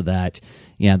do it so that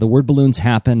the word balloons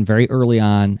happen very early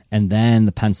on, and then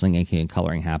the penciling, inking, and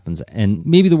coloring happens, and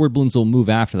maybe the word balloons will move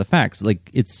after the fact. Like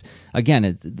it's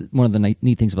one of the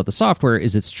neat things about the software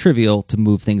is it's trivial to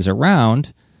move things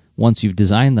around once you've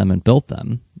designed them and built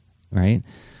them, right?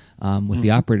 With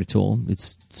the operator tool,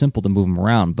 it's simple to move them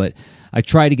around, but I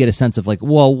try to get a sense of like,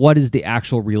 well, what is the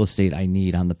actual real estate I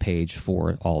need on the page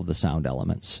for all of the sound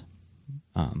elements?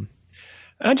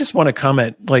 I just want to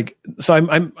comment,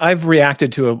 I've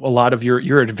reacted to a lot of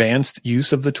your advanced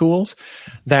use of the tools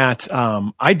that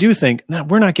I do think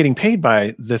we're not getting paid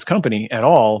by this company at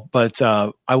all, but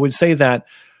I would say that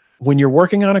when you're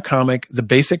working on a comic, the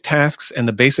basic tasks and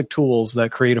the basic tools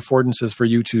that create affordances for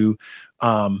you to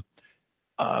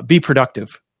be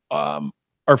productive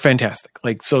are fantastic.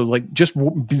 Just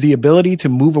the ability to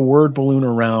move a word balloon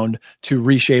around, to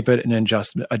reshape it and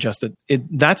adjust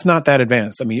it. That's not that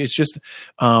advanced. I mean, it's just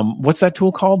what's that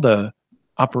tool called?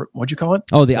 What'd you call it?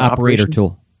 Oh, the operator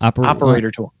tool.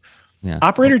 Operator tool. Yeah.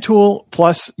 Operator tool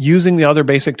plus using the other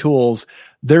basic tools.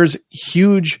 There's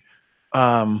huge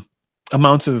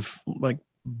amounts of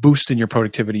boost in your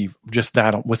productivity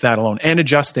with that alone, and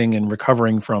adjusting and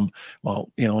recovering from,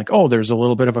 there's a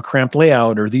little bit of a cramped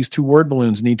layout, or these two word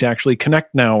balloons need to actually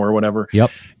connect now, or whatever.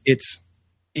 Yep.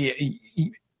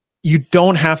 you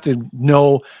don't have to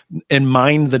know and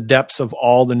mine the depths of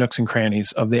all the nooks and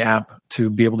crannies of the app to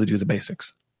be able to do the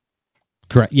basics.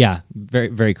 Correct. Yeah, very,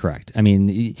 very correct. I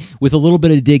mean, with a little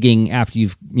bit of digging after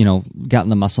you've, gotten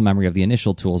the muscle memory of the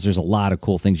initial tools, there's a lot of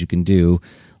cool things you can do.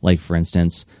 Like, for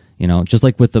instance, just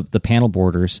like with the panel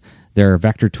borders, there are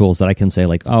vector tools that I can say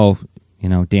like, oh,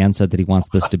 Dan said that he wants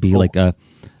this to be like a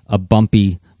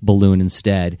bumpy balloon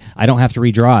instead. I don't have to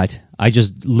redraw it. I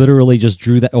just literally just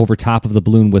drew that over top of the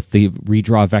balloon with the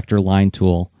redraw vector line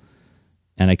tool.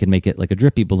 And I can make it like a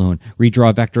drippy balloon.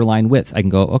 Redraw vector line width. I can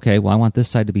go, okay, well, I want this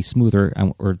side to be smoother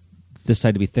or this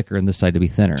side to be thicker and this side to be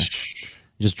thinner.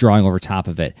 Just drawing over top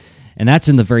of it. And that's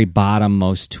in the very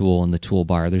bottom-most tool in the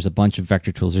toolbar. There's a bunch of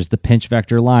vector tools. There's the pinch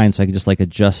vector line, so I can just like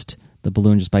adjust the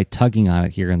balloon just by tugging on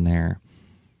it here and there.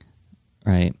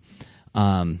 Right?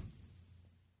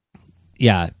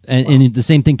 Yeah, and the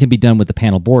same thing can be done with the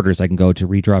panel borders. I can go to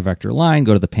redraw vector line,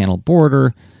 go to the panel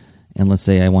border, and let's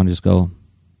say I want to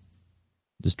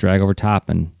just drag over top,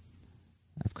 and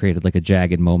I've created like a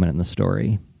jagged moment in the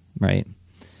story, right?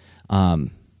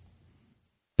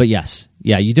 But yes,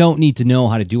 yeah, you don't need to know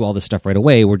how to do all this stuff right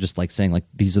away. We're just like saying like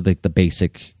these are the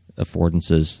basic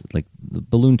affordances, like the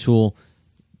balloon tool,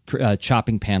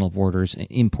 chopping panel borders,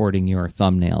 importing your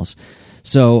thumbnails.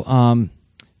 So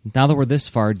now that we're this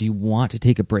far, do you want to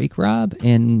take a break, Rob,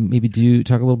 and maybe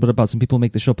talk a little bit about some people who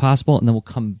make the show possible, and then we'll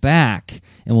come back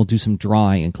and we'll do some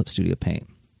drawing in Clip Studio Paint.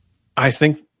 I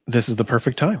think this is the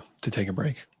perfect time to take a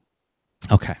break.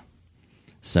 Okay.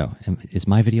 So, is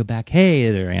my video back?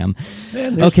 Hey, there I am.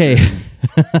 Okay.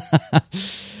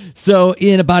 So,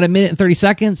 in about 1 minute and 30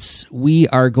 seconds, we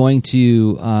are going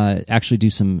to actually do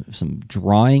some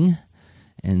drawing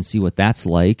and see what that's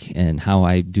like and how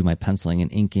I do my penciling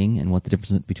and inking and what the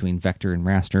difference between vector and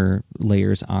raster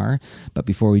layers are. But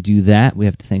before we do that, we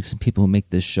have to thank some people who make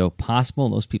this show possible.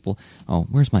 Those people,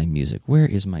 where's my music? Where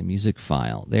is my music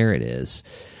file? There it is.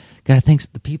 Got to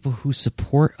thank the people who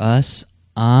support us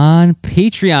on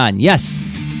Patreon. Yes.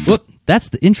 Whoop, that's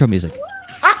the intro music.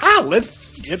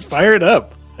 Let's get fired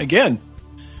up again.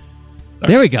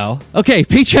 There we go. Okay,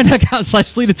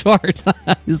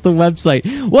 patreon.com/leaditowart is the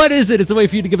website. What is it? It's a way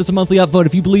for you to give us a monthly upvote.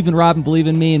 If you believe in Rob and believe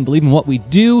in me and believe in what we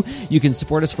do, you can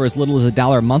support us for as little as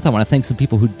 $1 a month. I want to thank some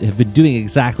people who have been doing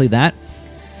exactly that.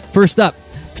 First up,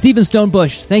 Stephen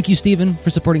Stonebush. Thank you, Stephen, for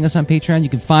supporting us on Patreon. You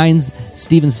can find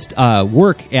Stephen's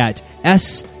work at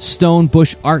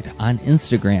Stonebush Art on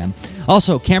Instagram.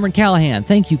 Also, Cameron Callahan.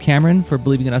 Thank you, Cameron, for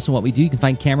believing in us and what we do. You can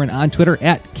find Cameron on Twitter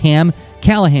at Cam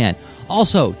Callahan.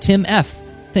 Also, Tim F.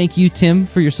 Thank you, Tim,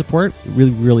 for your support.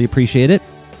 Really, really appreciate it.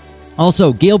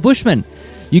 Also, Gail Bushman.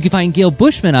 You can find Gail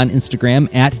Bushman on Instagram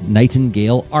at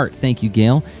Nightingale Art. Thank you,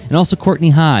 Gail. And also Courtney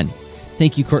Hahn.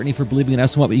 Thank you, Courtney, for believing in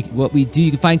us and what we do.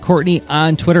 You can find Courtney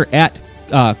on Twitter at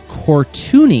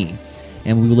Cortoony.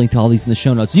 And we will link to all these in the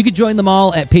show notes. You can join them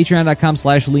all at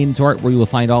patreon.com/leanintowart, where you will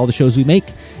find all the shows we make,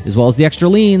 as well as the extra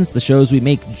leans, the shows we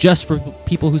make just for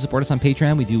people who support us on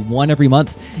Patreon. We do one every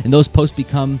month, and those posts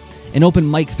become an open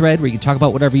mic thread where you can talk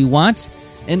about whatever you want.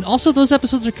 And also those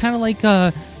episodes are kind of like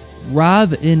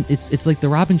Rob, and it's like the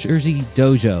Rob and Jersey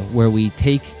Dojo, where we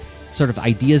take sort of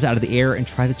ideas out of the air and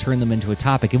try to turn them into a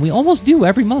topic. And we almost do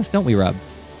every month, don't we, Rob?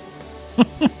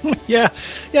 Yeah,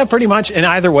 pretty much. And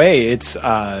either way, it's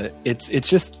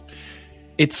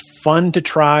fun to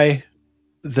try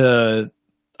the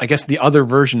other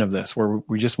version of this, where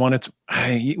we just want to,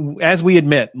 as we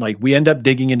admit, like we end up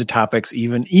digging into topics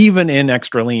even in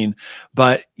extra lean,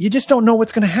 but you just don't know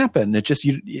what's going to happen. It's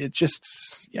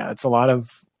a lot of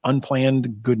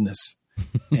unplanned goodness,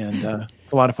 and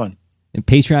it's a lot of fun. And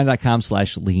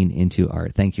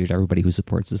patreon.com/leanintowart. Thank you to everybody who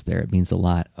supports us there. It means a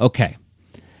lot. Okay.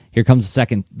 Here comes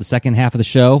the second half of the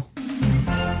show.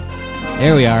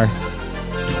 There we are.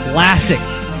 Classic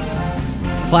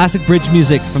bridge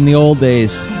music from the old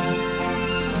days.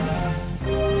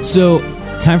 So,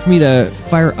 time for me to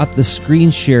fire up the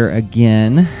screen share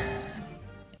again.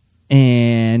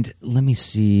 And let me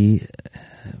see.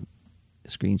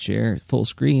 Screen share, full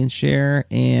screen share,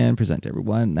 and present to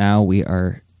everyone. Now we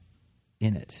are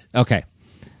in it. Okay.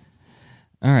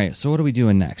 All right, so what are we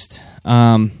doing next?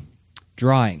 Drawing.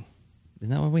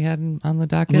 Isn't that what we had on the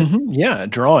docket? Mm-hmm. Yeah,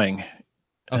 drawing.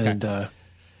 Okay. And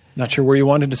not sure where you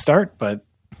wanted to start, but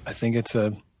I think this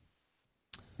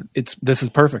is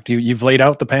perfect. You've laid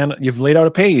out the panel. You've laid out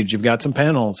a page. You've got some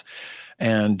panels,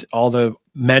 and all the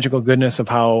magical goodness of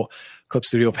how Clip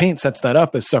Studio Paint sets that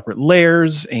up as separate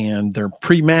layers, and they're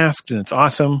pre-masked, and it's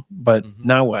awesome. But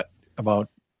now what about?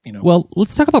 Well,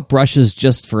 let's talk about brushes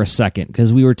just for a second,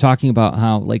 because we were talking about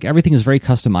how like everything is very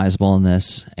customizable in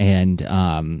this, and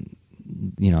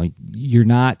you're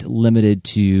not limited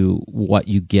to what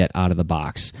you get out of the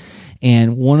box.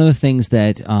 And one of the things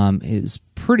that is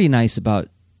pretty nice about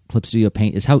Clip Studio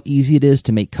Paint is how easy it is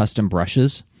to make custom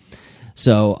brushes.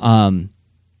 So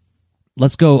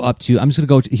let's go up to, I'm just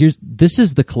going to go to, this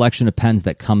is the collection of pens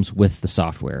that comes with the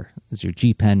software. It's your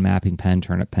G Pen, mapping pen,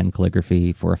 turnip pen,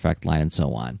 calligraphy, for effect line, and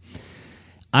so on.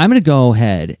 I'm going to go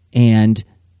ahead and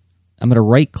I'm going to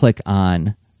right click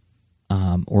on,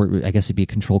 or I guess it'd be a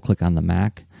control click on the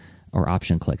Mac or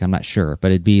option click. I'm not sure,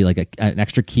 but it'd be like an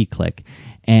extra key click.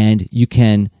 And you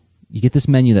get this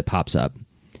menu that pops up,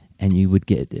 and you would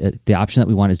get the option that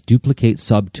we want is duplicate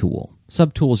subtool.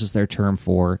 Subtool is just their term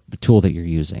for the tool that you're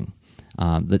using.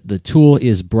 The tool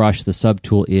is brush. The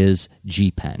subtool is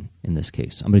G Pen in this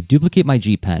case. I'm going to duplicate my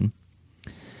G Pen,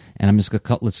 and I'm just going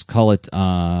to let's call it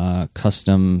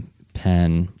Custom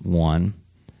Pen 1.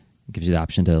 It gives you the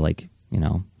option to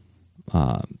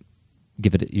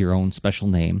give it your own special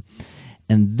name,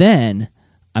 and then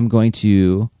I'm going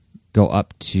to go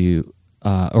up to,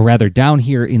 or rather down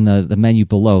here in the menu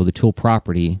below, the tool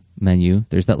property menu,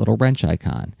 there's that little wrench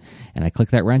icon. And I click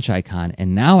that wrench icon,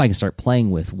 and now I can start playing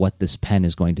with what this pen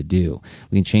is going to do.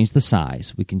 We can change the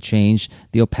size. We can change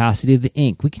the opacity of the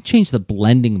ink. We can change the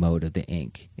blending mode of the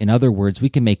ink. In other words, we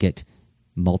can make it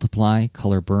multiply,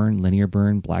 color burn, linear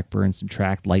burn, black burn,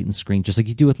 subtract, lighten, screen, just like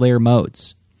you do with layer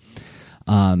modes.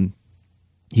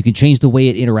 You can change the way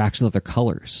it interacts with other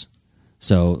colors.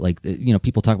 So,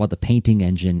 people talk about the painting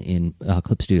engine in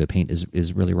Clip Studio Paint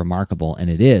is really remarkable,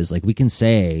 and it is. Like, we can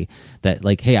say that,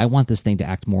 hey, I want this thing to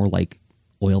act more like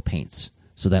oil paints,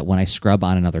 so that when I scrub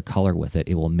on another color with it,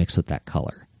 it will mix with that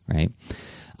color, right?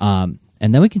 And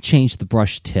then we can change the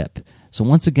brush tip. So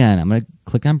once again, I'm going to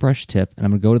click on brush tip, and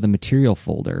I'm going to go to the material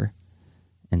folder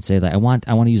and say that I want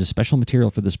to use a special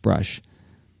material for this brush,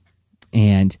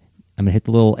 and I'm going to hit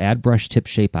the little add brush tip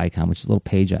shape icon, which is a little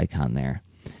page icon there.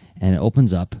 And it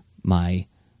opens up my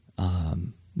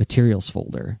materials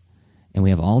folder. And we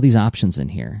have all these options in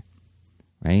here,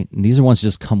 right? And these are ones that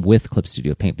just come with Clip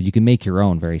Studio Paint, but you can make your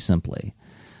own very simply.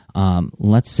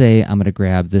 Let's say I'm going to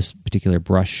grab this particular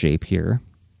brush shape here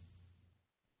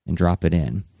and drop it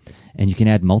in. And you can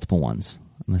add multiple ones.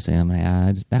 I'm going to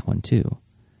add that one too.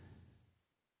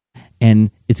 And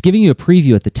it's giving you a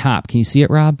preview at the top. Can you see it,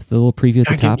 Rob? The little preview at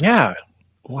the top? Yeah.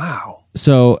 Wow.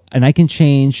 So, and I can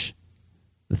change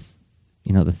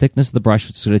the thickness of the brush,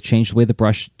 which is going to change the way the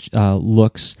brush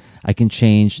looks. I can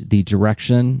change the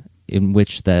direction in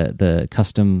which the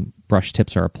custom brush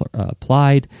tips are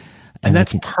applied. And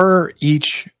that's per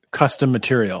each custom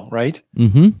material, right?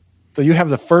 Mm-hmm. So you have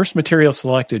the first material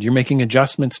selected. You're making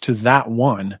adjustments to that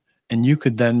one, and you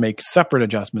could then make separate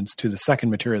adjustments to the second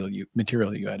material you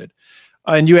added.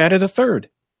 And you added a third.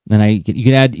 And you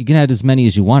can add as many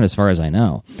as you want, as far as I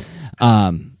know.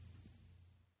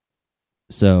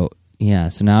 So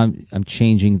now I'm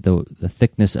changing the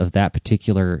thickness of that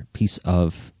particular piece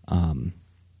of. I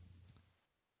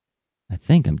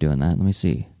think I'm doing that. Let me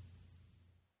see.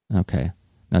 Okay,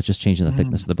 now it's just changing the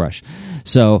thickness of the brush.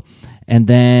 So, and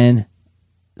then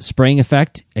spraying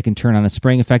effect. I can turn on a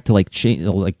spraying effect to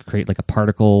create a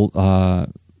particle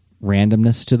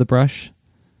randomness to the brush.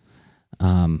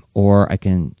 Or I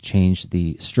can change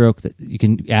the stroke. That you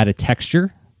can add a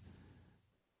texture.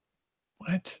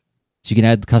 What? So you can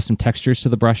add custom textures to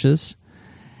the brushes,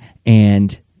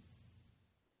 and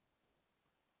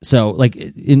so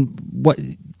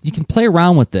you can play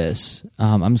around with this.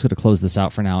 I'm just going to close this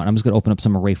out for now, and I'm just going to open up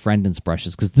some of Ray Frendon's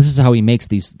brushes, because this is how he makes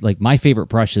these. My favorite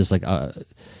brushes,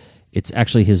 it's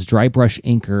actually his dry brush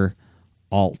inker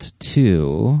Alt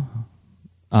 2,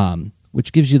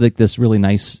 which gives you this really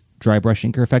nice dry brush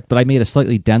inker effect. But I made a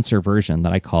slightly denser version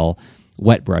that I call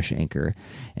wet brush inker,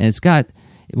 and it's got.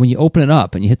 When you open it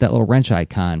up and you hit that little wrench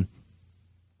icon,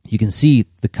 you can see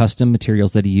the custom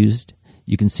materials that he used.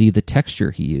 You can see the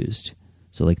texture he used.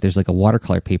 So there's a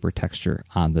watercolor paper texture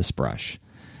on this brush.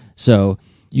 So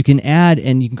you can add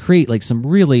and you can create some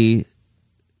really,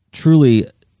 truly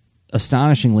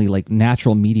astonishingly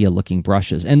natural media looking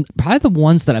brushes. And probably the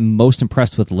ones that I'm most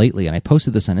impressed with lately, and I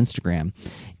posted this on Instagram,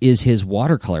 is his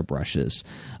watercolor brushes.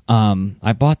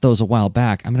 I bought those a while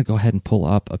back. I'm going to go ahead and pull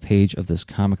up a page of this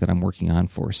comic that I'm working on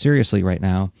for Seriously right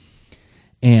now.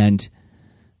 And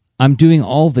I'm doing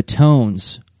all the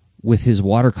tones with his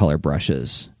watercolor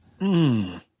brushes.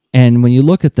 And when you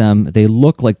look at them, they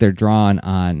look like they're drawn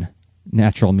on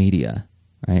natural media,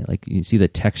 right? You see the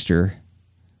texture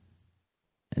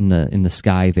in the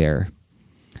sky there.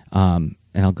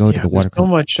 And I'll go to the watercolor. So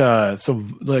much, a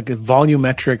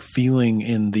volumetric feeling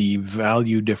in the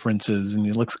value differences, and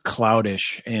it looks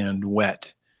cloudish and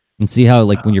wet. And see how,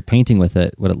 when you're painting with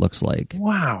it, what it looks like.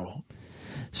 Wow.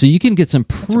 So you can get some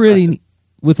pretty,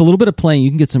 with a little bit of playing, you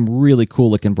can get some really cool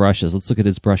looking brushes. Let's look at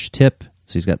his brush tip.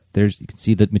 So you can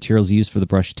see the materials used for the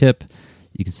brush tip.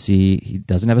 You can see he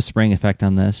doesn't have a spraying effect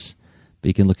on this, but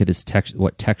you can look at his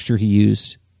what texture he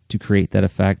used to create that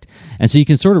effect. And so you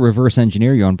can sort of reverse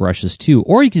engineer your own brushes too,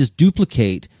 or you can just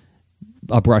duplicate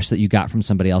a brush that you got from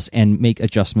somebody else and make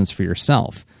adjustments for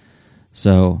yourself.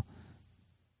 So,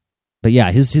 but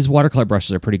yeah, his watercolor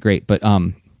brushes are pretty great. But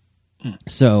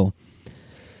so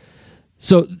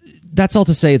that's all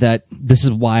to say that this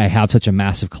is why I have such a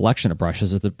massive collection of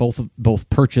brushes, that they're both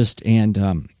purchased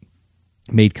and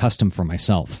made custom for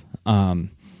myself.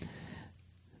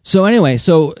 So anyway,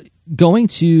 going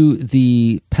to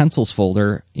the pencils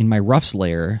folder in my roughs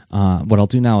layer, what I'll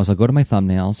do now is I'll go to my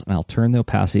thumbnails and I'll turn the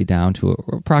opacity down to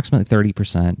approximately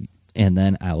 30%, and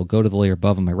then I will go to the layer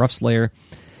above on my roughs layer.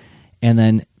 And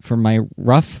then for my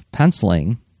rough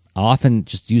penciling, I'll often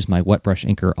just use my wet brush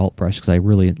inker alt brush because I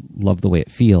really love the way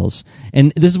it feels.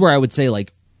 And this is where I would say,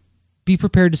 like, be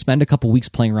prepared to spend a couple weeks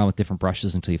playing around with different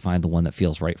brushes until you find the one that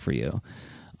feels right for you.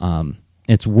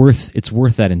 It's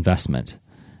worth that investment.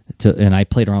 And I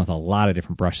played around with a lot of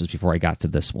different brushes before I got to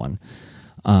this one.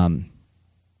 And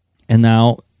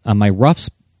now on my roughs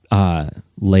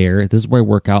layer, this is where I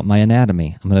work out my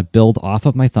anatomy. I'm going to build off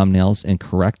of my thumbnails and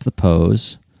correct the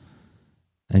pose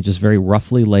and just very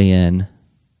roughly lay in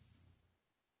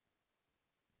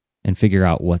and figure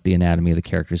out what the anatomy of the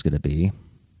character is going to be.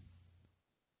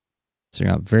 So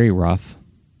you're not very rough,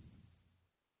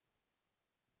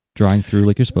 drawing through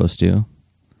like you're supposed to.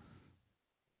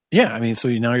 Yeah, I mean, so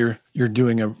now you're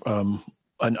doing an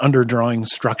underdrawing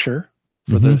structure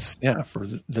for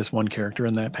this one character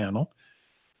in that panel.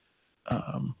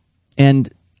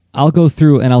 And I'll go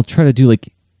through and I'll try to do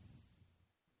like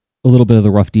a little bit of the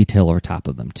rough detail over top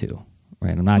of them too,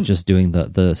 right? I'm not just doing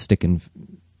the stick and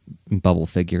bubble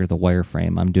figure, the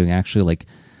wireframe. I'm doing actually like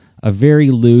a very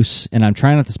loose, and I'm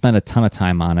trying not to spend a ton of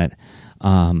time on it.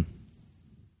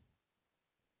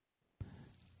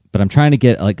 But I'm trying to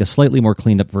get like a slightly more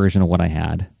cleaned up version of what I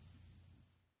had.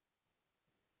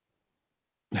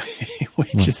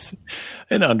 Which is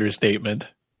an understatement.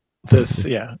 This,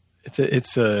 yeah, it's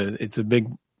a big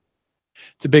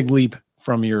leap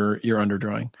from your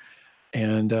underdrawing.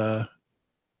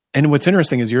 And what's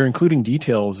interesting is you're including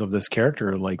details of this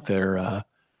character, like their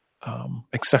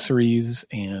accessories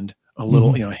and a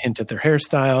little, hint at their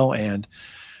hairstyle and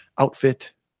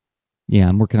outfit. Yeah,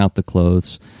 I'm working out the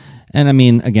clothes. And I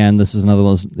mean, again, this is another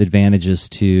one of those advantages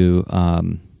to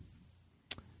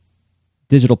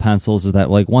digital pencils, is that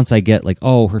like once I get like,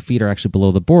 oh, her feet are actually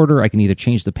below the border, I can either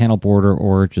change the panel border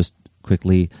or just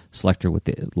quickly select her with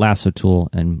the lasso tool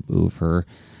and move her.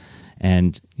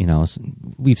 And,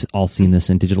 we've all seen this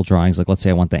in digital drawings. Like, let's say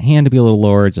I want the hand to be a little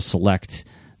lower, just select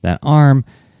that arm.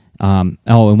 And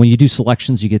when you do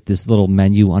selections, you get this little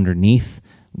menu underneath,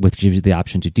 which gives you the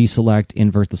option to deselect,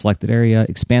 invert the selected area,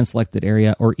 expand selected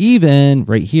area, or even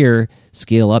right here,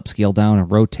 scale up, scale down,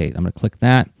 and rotate. I'm going to click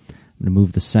that. I'm going to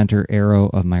move the center arrow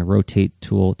of my rotate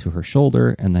tool to her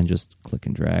shoulder, and then just click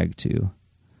and drag to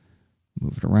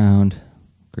move it around.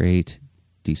 Great.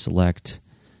 Deselect,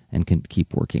 and can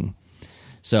keep working.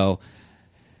 So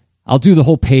I'll do the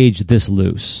whole page this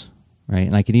loose, right?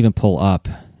 And I can even pull up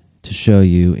to show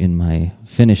you in my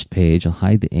finished page. I'll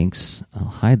hide the inks, I'll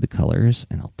hide the colors,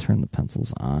 and I'll turn the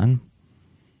pencils on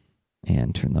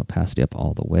and turn the opacity up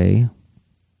all the way.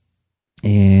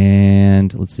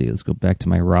 And let's go back to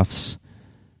my roughs.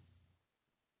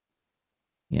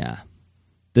 Yeah,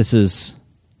 this is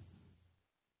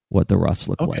what the roughs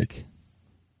look like.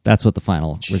 That's what the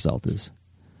final result is.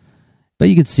 But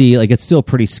you can see, like, it's still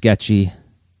pretty sketchy.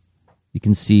 You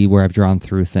can see where I've drawn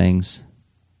through things.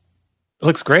 It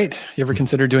looks great. You ever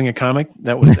consider doing a comic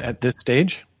that was at this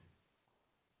stage?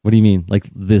 What do you mean? Like,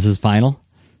 this is final?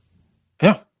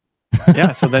 Yeah.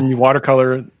 Yeah, so then you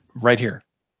watercolor right here.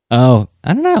 Oh,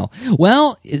 I don't know.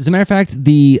 Well, as a matter of fact,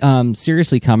 the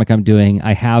Seriously comic I'm doing,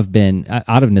 I have been,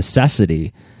 out of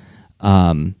necessity,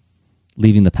 leaving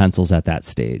the pencils at that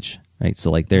stage, right?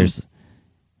 So, like, there's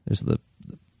the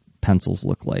pencils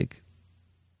look like.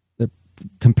 They're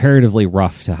comparatively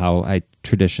rough to how I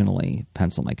traditionally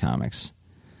pencil my comics.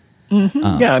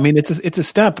 Yeah, I mean, it's a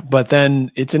step, but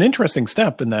then it's an interesting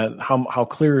step in that how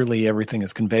clearly everything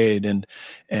is conveyed, and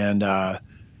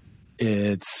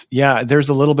it's, yeah, there's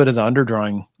a little bit of the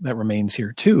underdrawing that remains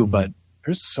here too, but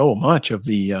there's so much of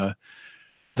the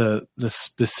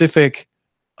specific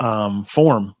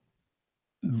form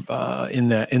in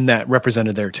that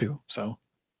represented there too. So,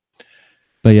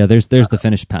 but yeah, there's the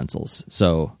finished pencils.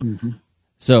 So,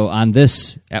 so on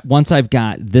this, once I've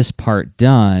got this part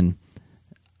done,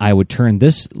 I would turn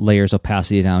this layer's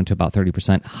opacity down to about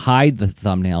 30%, hide the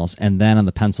thumbnails, and then on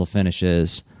the pencil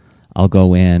finishes, I'll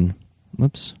go in,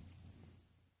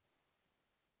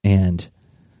 and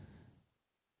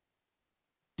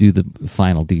do the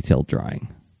final detailed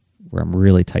drawing where I'm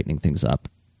really tightening things up.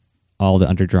 All the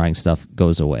underdrawing stuff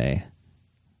goes away,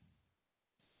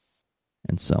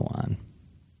 and so on.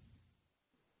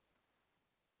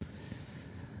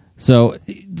 So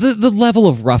the level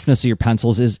of roughness of your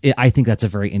pencils I think that's a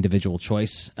very individual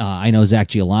choice. I know Zach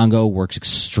Giolongo works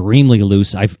extremely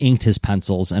loose. I've inked his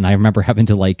pencils, and I remember having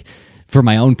to, for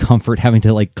my own comfort, having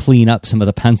to clean up some of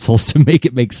the pencils to make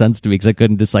it make sense to me because I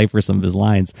couldn't decipher some of his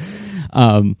lines.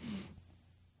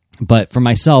 But for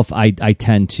myself, I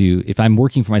tend to, if I'm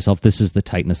working for myself, this is the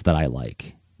tightness that I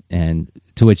like. And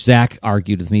to which Zach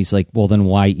argued with me, he's like, well, then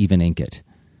why even ink it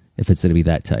if it's going to be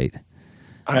that tight?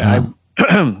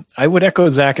 I would echo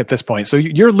Zach at this point. So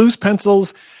your loose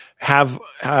pencils have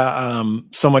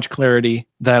so much clarity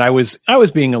that I was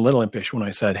being a little impish when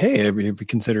I said, "Hey, have you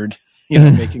considered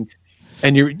making?"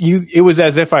 And it was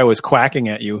as if I was quacking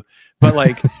at you, but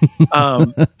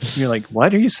you're like,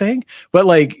 "What are you saying?"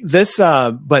 But this,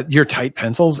 but your tight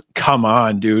pencils, come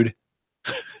on, dude.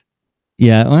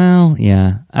 Yeah, well,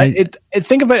 yeah.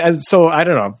 Think of it as, so I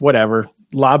don't know, whatever,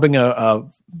 lobbing a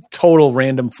total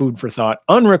random food for thought,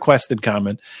 unrequested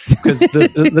comment, because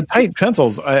the tight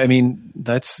pencils, I mean,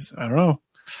 that's, I don't know.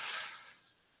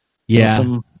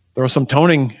 Yeah. Throw some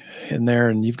toning in there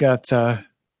and you've got,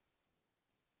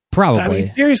 probably. I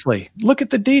mean, seriously, look at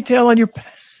the detail on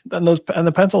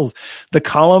the pencils, the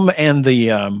column and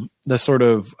the sort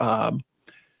of,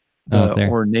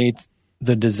 ornate,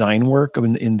 the design work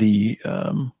in the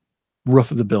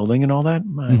roof of the building and all that.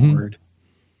 My word.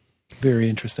 Very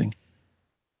interesting.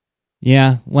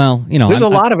 Yeah, well, there's a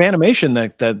lot of animation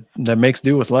that makes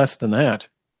do with less than that.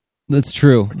 That's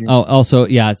true. Oh, also,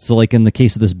 yeah. So, in the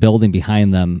case of this building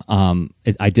behind them,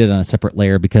 I did it on a separate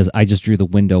layer because I just drew the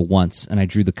window once and I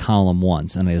drew the column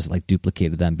once and I just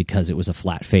duplicated them because it was a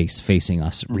flat face facing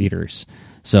us readers.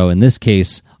 So in this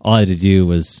case, all I had to do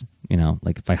was,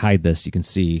 if I hide this, you can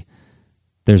see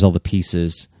there's all the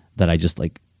pieces that I just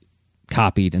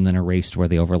copied and then erased where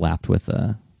they overlapped with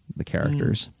the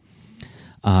characters.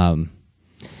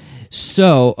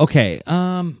 So, okay.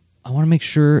 I want to make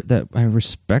sure that I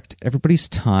respect everybody's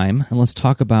time, and let's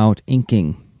talk about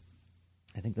inking.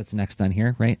 I think that's next on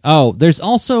here, right? Oh, there's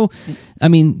also,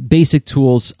 basic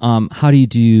tools. How do you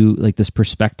do this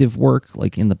perspective work,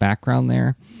 in the background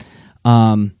there?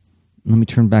 Let me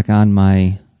turn back on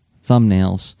my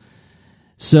thumbnails.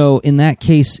 So in that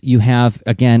case, you have,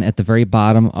 again, at the very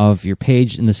bottom of your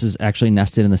page, and this is actually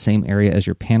nested in the same area as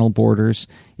your panel borders,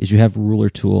 is you have ruler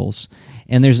tools.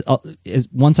 And there's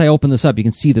once I open this up, you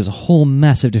can see there's a whole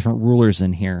mess of different rulers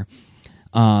in here.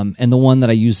 And the one that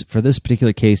I use for this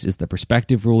particular case is the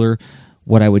perspective ruler.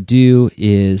 What I would do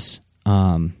is,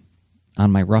 on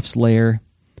my roughs layer,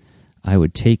 I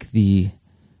would take the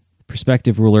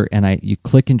perspective ruler and you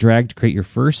click and drag to create your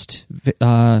first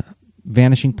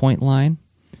vanishing point line.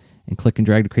 And click and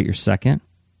drag to create your second.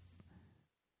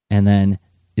 And then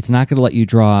it's not going to let you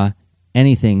draw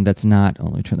anything that's not,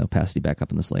 let me turn the opacity back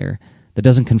up in this layer, that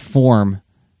doesn't conform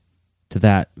to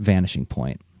that vanishing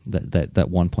point, that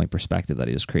 1 point perspective that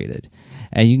I just created.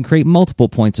 And you can create multiple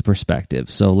points of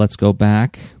perspective. So let's go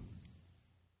back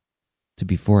to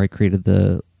before I created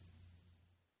the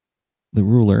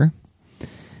ruler.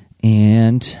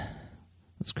 And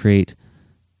let's create,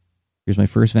 here's my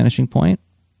first vanishing point.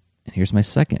 And here's my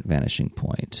second vanishing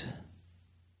point.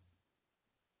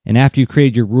 And after you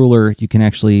created your ruler, you can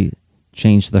actually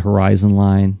change the horizon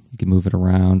line. You can move it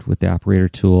around with the operator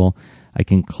tool. I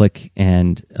can click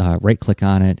and right-click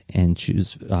on it and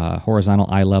choose horizontal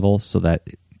eye level so that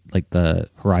the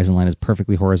horizon line is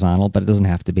perfectly horizontal, but it doesn't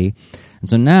have to be. And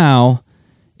so now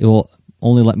it will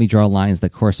only let me draw lines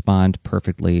that correspond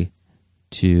perfectly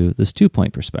to this 2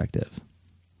 point perspective.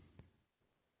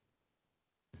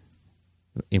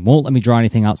 It won't let me draw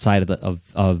anything outside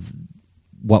of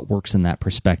what works in that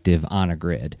perspective on a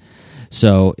grid.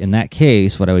 So in that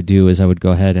case, what I would do is I would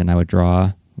go ahead and I would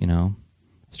draw,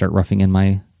 start roughing in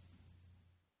my...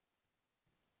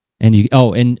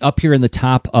 And up here in the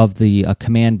top of the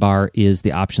command bar is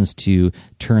the options to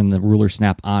turn the ruler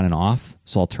snap on and off.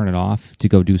 So I'll turn it off to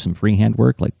go do some freehand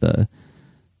work, like what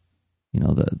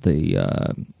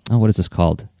is this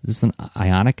called? Is this an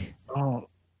ionic? Oh.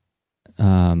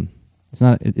 It's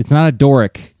not a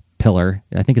Doric pillar.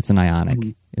 I think it's an ionic. Mm-hmm.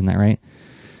 Isn't that right?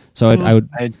 So I would.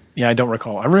 I don't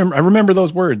recall. I remember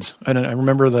those words. I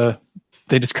remember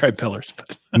they describe pillars.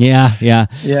 But Yeah.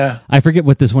 I forget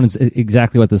what this one is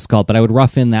exactly what this is called, but I would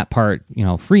rough in that part,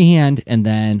 freehand, and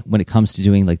then when it comes to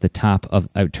doing like the top of,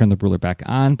 I would turn the ruler back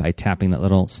on by tapping that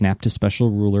little snap to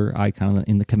special ruler icon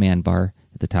in the command bar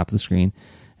at the top of the screen,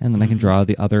 and then I can draw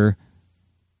the other,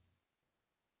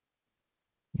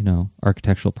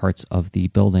 architectural parts of the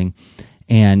building,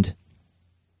 and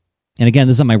again,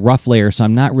 this is on my rough layer, so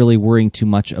I'm not really worrying too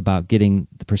much about getting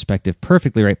the perspective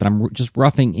perfectly right, but I'm just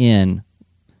roughing in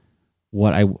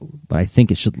what I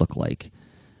think it should look like,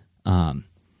 and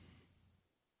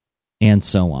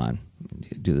so on.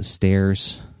 Do the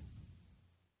stairs.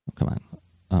 Oh, come on,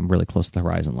 I'm really close to the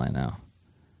horizon line now.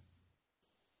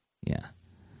 Yeah,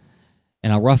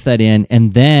 and I'll rough that in,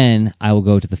 and then I will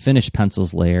go to the finished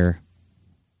pencils layer,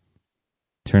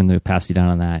 turn the opacity down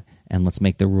on that, and let's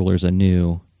make the rulers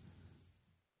anew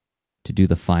to do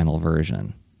the final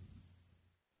version,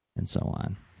 and so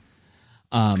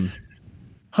on.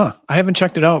 I haven't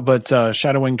checked it out, but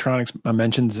Shadow Wingtronics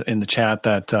mentions in the chat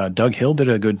that Doug Hill did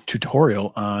a good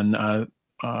tutorial on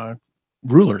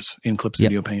rulers in Clip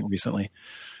Studio Paint recently,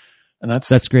 and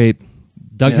that's great.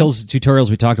 Doug Hill's tutorials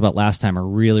we talked about last time are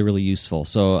really, really useful.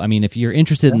 So, I mean, if you're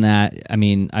interested in that,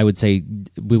 I would say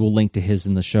we will link to his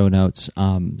in the show notes,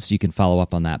 so you can follow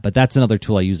up on that. But that's another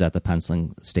tool I use at the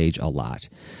penciling stage a lot.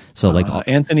 So,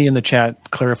 Anthony in the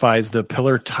chat clarifies the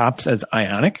pillar tops as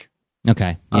ionic.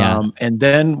 Okay. Yeah. And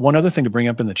then one other thing to bring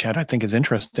up in the chat I think is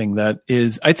interesting.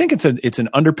 I think it's an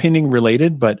underpinning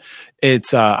related, but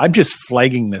it's I'm just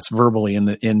flagging this verbally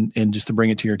in just to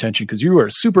bring it to your attention, because you are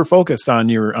super focused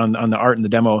on on the art and the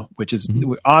demo, which is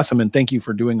awesome. And thank you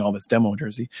for doing all this demo,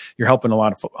 Jersey. You're helping a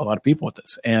lot of people with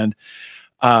this. And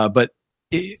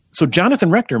so Jonathan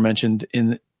Rector mentioned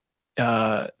in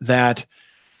that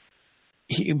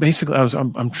he basically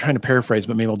I'm trying to paraphrase,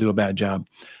 but maybe I'll do a bad job.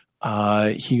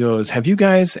 He goes, have you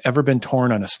guys ever been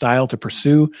torn on a style to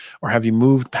pursue, or have you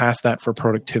moved past that for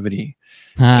productivity?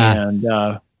 And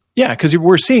because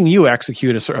we're seeing you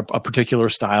execute a particular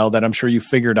style that I'm sure you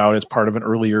figured out as part of an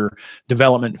earlier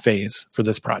development phase for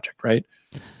this project, right?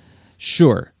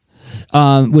 Sure.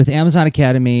 With Amazon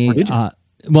Academy,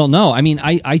 well, no,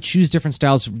 I choose different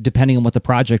styles depending on what the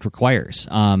project requires.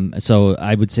 So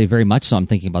I would say very much so I'm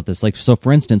thinking about this. So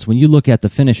for instance, when you look at the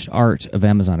finished art of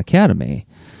Amazon Academy,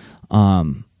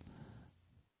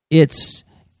 it's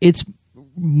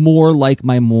more like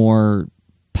my more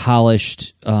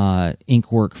polished ink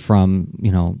work from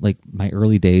like my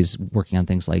early days working on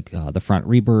things like the Front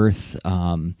Rebirth,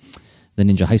 the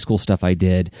Ninja High School stuff I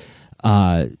did,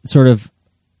 sort of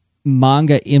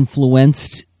manga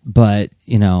influenced, but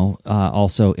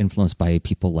also influenced by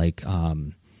people like I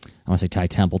want to say Ty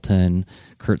Templeton,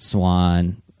 Kurt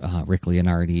Swan, Rick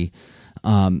Leonardi.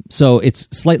 So it's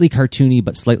slightly cartoony,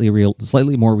 but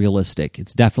slightly more realistic.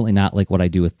 It's definitely not like what I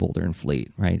do with Boulder and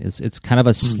Fleet, right? It's kind of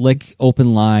a slick,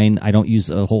 open line. I don't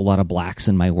use a whole lot of blacks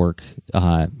in my work,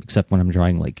 except when I'm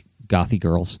drawing like gothy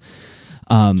girls.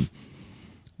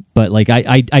 But like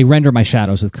I render my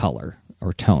shadows with color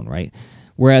or tone, right?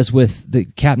 Whereas with the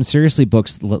Captain Seriously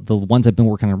books, the ones I've been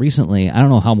working on recently, I don't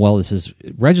know how well this is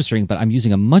registering, but I'm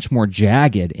using a much more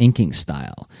jagged inking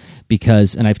style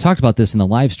because, and I've talked about this in the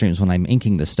live streams when I'm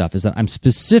inking this stuff, is that I'm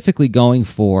specifically going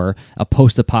for a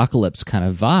post-apocalypse kind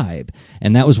of vibe.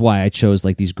 And that was why I chose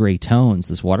like these gray tones,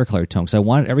 this watercolor tone, because I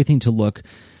wanted everything to look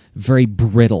very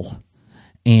brittle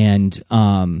and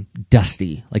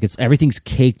dusty. Like everything's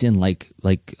caked in like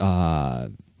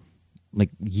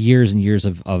years and years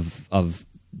of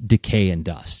decay and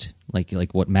dust, like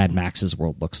what Mad Max's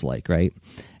world looks like, right?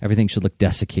 Everything should look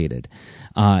desiccated,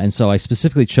 and so I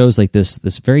specifically chose like this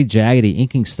very jaggedy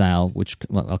inking style. Which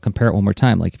I'll compare it one more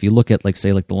time. Like if you look at like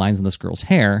say like the lines in this girl's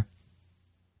hair,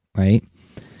 right,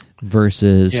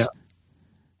 versus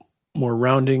more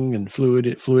rounding and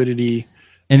fluidity.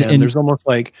 And there's almost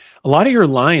like a lot of your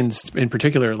lines in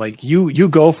particular, like you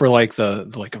go for like a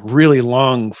really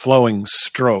long flowing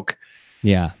stroke.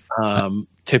 Yeah.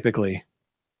 Typically.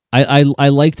 I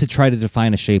like to try to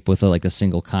define a shape with a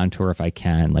single contour if I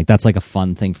can. Like that's like a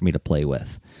fun thing for me to play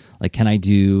with. Like can I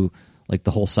do like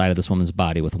the whole side of this woman's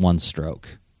body with one stroke,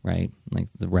 right? Like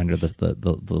render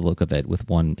the look of it with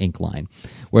one ink line.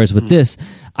 Whereas with this,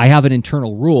 I have an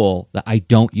internal rule that I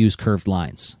don't use curved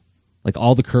lines. Like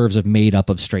all the curves are made up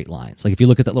of straight lines. Like if you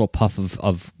look at that little puff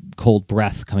of cold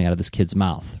breath coming out of this kid's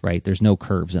mouth, right? There's no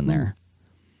curves in there.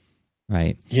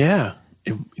 Right. Yeah.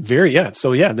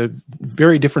 So they're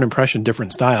very different impression,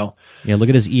 different style. Yeah. Look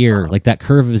at his ear. Like that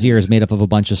curve of his ear is made up of a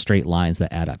bunch of straight lines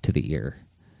that add up to the ear.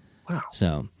 Wow.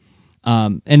 So,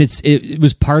 And it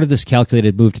was part of this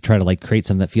calculated move to try to like create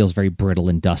something that feels very brittle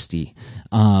and dusty.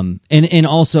 And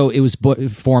also it was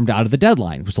formed out of the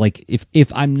deadline. It was like,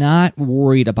 if I'm not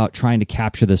worried about trying to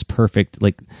capture this perfect,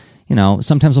 like, you know,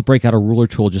 sometimes I'll break out a ruler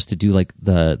tool just to do like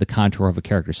the contour of a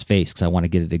character's face because I want to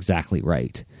get it exactly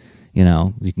right. You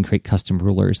know, you can create custom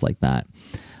rulers like that.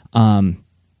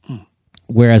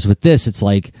 Whereas with this, it's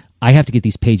like I have to get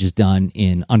these pages done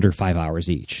in under 5 hours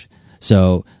each.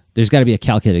 So there's got to be a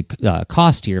calculated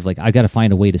cost here of like I've got to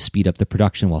find a way to speed up the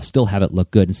production while still have it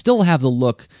look good and still have the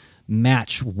look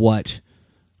match what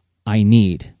I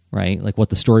need, right? Like what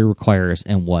the story requires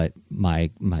and what my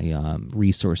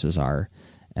resources are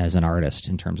as an artist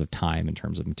in terms of time, in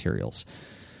terms of materials.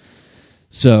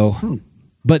 So,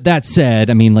 but that said,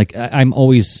 I mean, like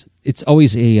it's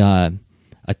always a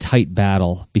tight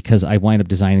battle because I wind up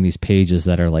designing these pages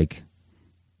that are like,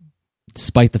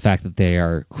 despite the fact that they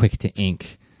are quick to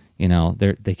ink, you know,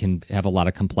 they can have a lot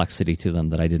of complexity to them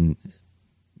that I didn't,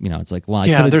 you know, it's like, well,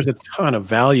 there's a ton of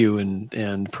value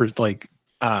and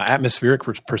atmospheric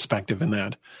perspective in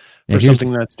that for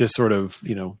something that's just sort of,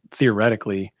 you know,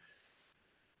 theoretically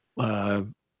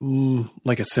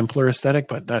like a simpler aesthetic,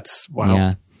 but that's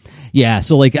wow. Yeah.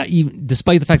 So like, even,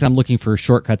 despite the fact that I'm looking for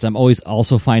shortcuts, I'm always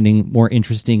also finding more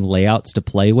interesting layouts to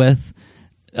play with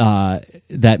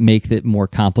that make it more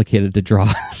complicated to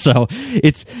draw. So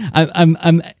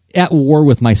I'm at war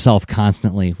with myself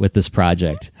constantly with this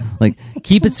project. Like,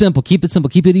 keep it simple, keep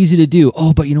it easy to do.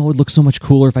 Oh, but you know, it would look so much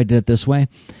cooler if I did it this way.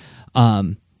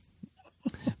 But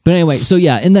anyway, so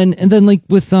yeah, and then like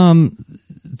with I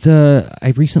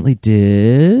recently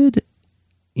did.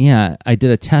 Yeah, I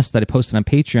did a test that I posted on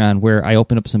Patreon where I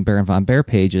opened up some Baron von Bear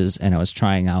pages and I was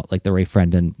trying out like the Ray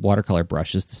Frendon watercolor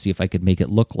brushes to see if I could make it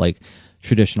look like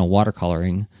traditional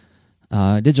watercoloring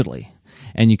digitally.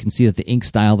 And you can see that the ink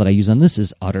style that I use on this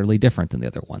is utterly different than the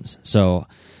other ones. So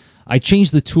I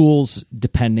changed the tools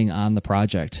depending on the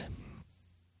project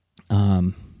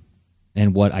and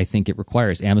what I think it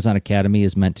requires. Amazon Academy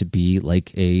is meant to be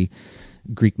like a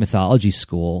Greek mythology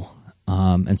school.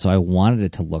 And so I wanted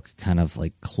it to look kind of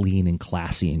like clean and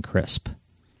classy and crisp.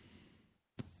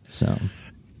 So,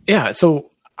 yeah.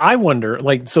 So I wonder,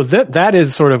 like, so that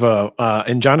is sort of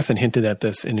and Jonathan hinted at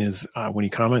this in his, when he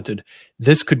commented,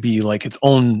 this could be like its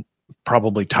own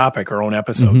probably topic or own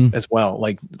episode as well.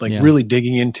 Like really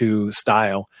digging into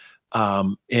style.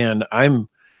 And I'm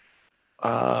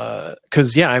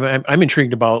I'm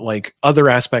intrigued about like other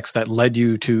aspects that led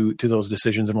you to those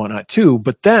decisions and whatnot too.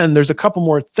 But then there's a couple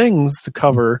more things to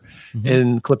cover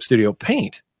in Clip Studio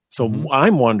Paint. So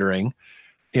I'm wondering,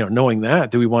 you know, knowing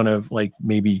that, do we want to like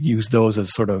maybe use those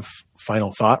as sort of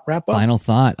final thought wrap up? Final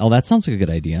thought. Oh, that sounds like a good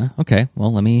idea. Okay.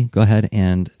 Well, let me go ahead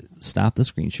and stop the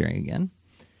screen sharing again.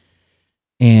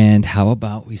 And how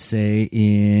about we say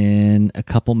in a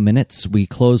couple minutes, we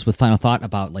close with final thought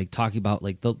about like talking about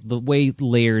like the way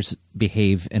layers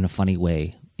behave in a funny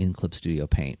way in Clip Studio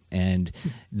Paint. And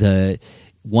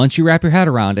once you wrap your head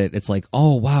around it, it's like,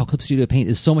 oh, wow, Clip Studio Paint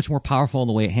is so much more powerful in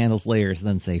the way it handles layers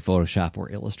than, say, Photoshop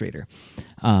or Illustrator.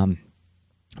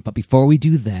 But before we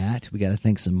do that, we got to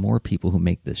thank some more people who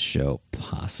make this show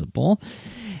possible.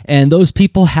 And those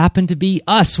people happen to be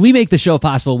us. We make the show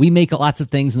possible. We make lots of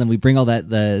things, and then we bring all that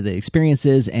the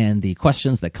experiences and the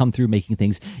questions that come through making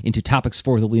things into topics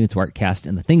for the Lean Into Artcast.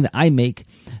 And the thing that I make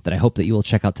that I hope that you will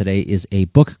check out today is a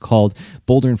book called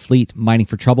Boulder and Fleet Mining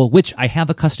for Trouble, which I have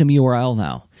a custom URL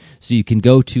now. So you can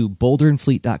go to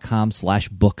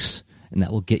boulderandfleet.com/books, and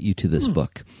that will get you to this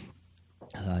book.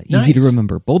 Easy to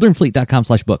remember,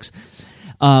 boulderandfleet.com/books.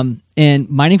 And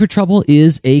Mining for Trouble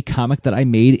is a comic that I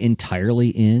made entirely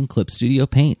in Clip Studio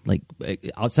Paint. Like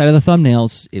outside of the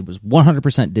thumbnails, it was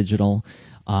 100% digital.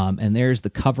 And there's the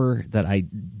cover that I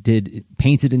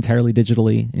painted entirely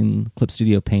digitally in Clip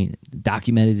Studio Paint,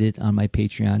 documented it on my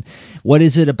Patreon. What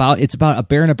is it about? It's about a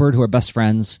bear and a bird who are best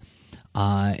friends.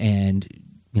 And,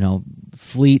 you know,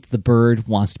 Fleet, the bird,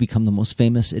 wants to become the most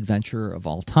famous adventurer of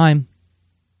all time.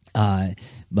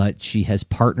 But she has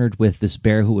partnered with this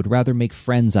bear who would rather make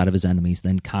friends out of his enemies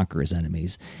than conquer his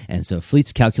enemies. And so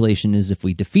Fleet's calculation is if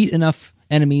we defeat enough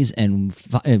enemies and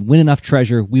win enough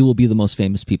treasure, we will be the most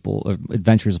famous people or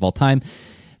adventurers of all time.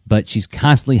 But she's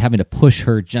constantly having to push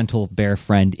her gentle bear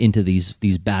friend into these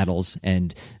battles,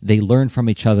 and they learn from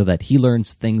each other that he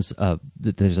learns things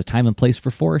that there's a time and place for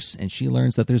force, and she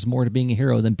learns that there's more to being a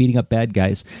hero than beating up bad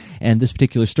guys. And this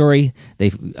particular story,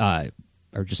 they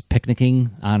are just picnicking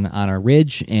on a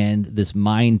ridge, and this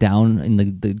mine down in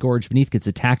the gorge beneath gets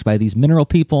attacked by these mineral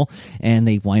people, and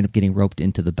they wind up getting roped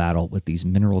into the battle with these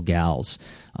mineral gals,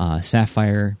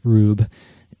 Sapphire, Rube,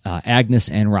 Agnes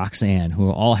and Roxanne, who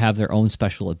all have their own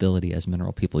special ability as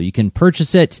mineral people. You can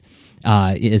purchase it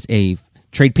as a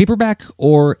trade paperback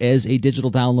or as a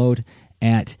digital download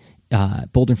at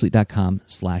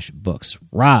boulderfleet.com/books.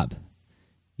 Rob,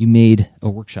 you made a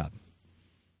workshop.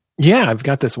 Yeah, I've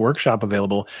got this workshop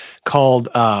available called,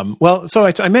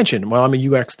 so I mentioned, I'm a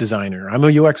UX designer, I'm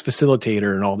a UX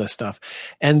facilitator and all this stuff.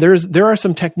 And there are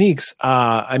some techniques,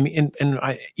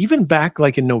 even back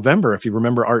like in November, if you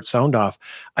remember Art Sound Off,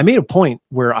 I made a point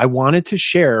where I wanted to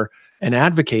share and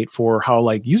advocate for how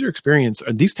like user experience,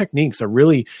 these techniques are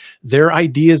really their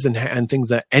ideas and things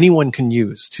that anyone can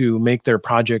use to make their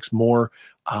projects more,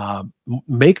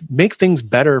 make things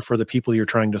better for the people you're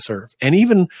trying to serve. And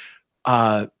even,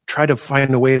 try to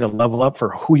find a way to level up for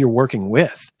who you're working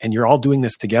with. And you're all doing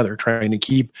this together, trying to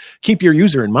keep your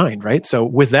user in mind, right? So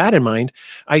with that in mind,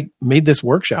 I made this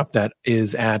workshop that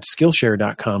is at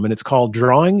Skillshare.com, and it's called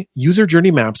Drawing User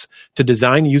Journey Maps to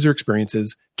Design User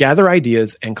Experiences, Gather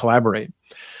Ideas, and Collaborate.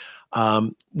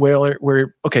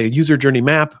 User journey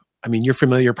map. I mean, you're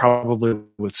familiar probably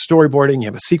with storyboarding. You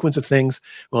have a sequence of things.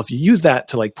 Well, if you use that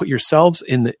to like put yourself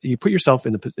in the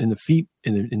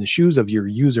shoes of your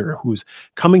user who's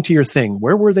coming to your thing.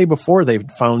 Where were they before they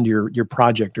found your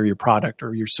project or your product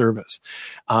or your service?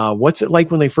 What's it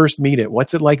like when they first meet it?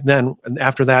 What's it like then and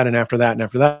after that and after that and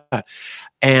after that?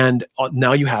 And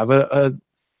now you have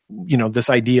this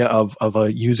idea of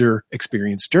a user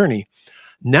experience journey.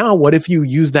 Now, what if you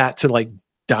use that to like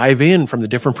dive in from the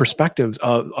different perspectives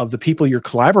of the people you're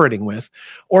collaborating with?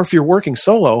 Or if you're working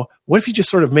solo, what if you just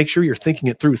sort of make sure you're thinking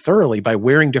it through thoroughly by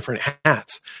wearing different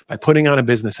hats, by putting on a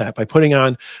business hat, by putting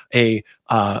on a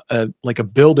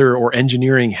builder or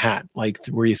engineering hat, like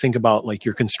where you think about like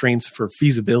your constraints for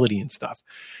feasibility and stuff.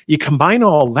 You combine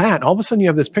all that, all of a sudden you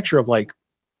have this picture of like,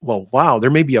 well, wow, there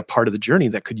may be a part of the journey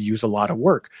that could use a lot of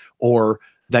work, or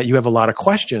that you have a lot of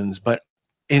questions, but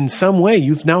in some way,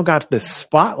 you've now got this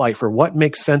spotlight for what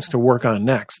makes sense to work on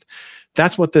next.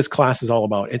 That's what this class is all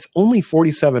about. It's only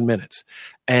 47 minutes,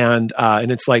 and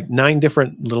it's like 9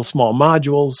 different little small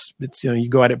modules. It's you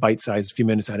go at it bite-sized, a few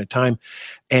minutes at a time,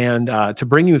 and to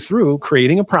bring you through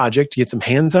creating a project, you get some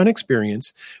hands-on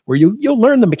experience where you'll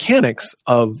learn the mechanics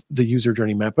of the user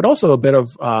journey map, but also a bit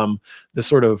of the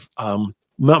sort of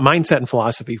mindset and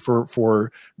philosophy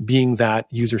for being that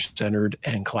user-centered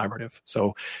and collaborative.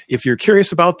 So if you're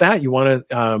curious about that, you want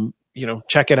to,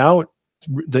 check it out.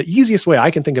 The easiest way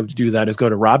I can think of to do that is go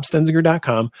to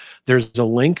robstenzinger.com. There's a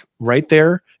link right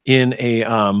there in a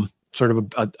sort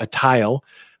of a tile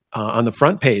on the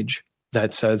front page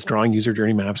that says Drawing User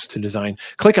Journey Maps to Design.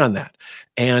 Click on that,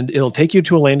 and it'll take you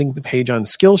to a landing page on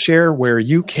Skillshare where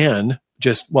you can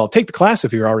just, take the class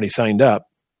if you're already signed up.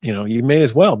 You may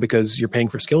as well, because you're paying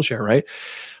for Skillshare, right?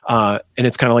 And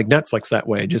it's kind of like Netflix that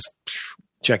way. Just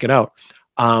check it out.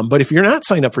 But if you're not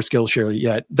signed up for Skillshare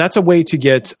yet, that's a way to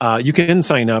get, you can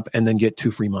sign up and then get 2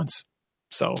 free months.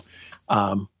 So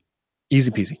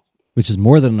easy peasy. Which is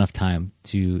more than enough time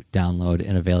to download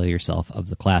and avail yourself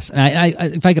of the class. And I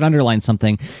if I could underline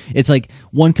something, it's like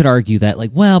one could argue that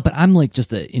like, but I'm like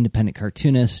just an independent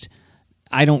cartoonist.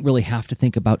 I don't really have to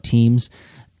think about teams.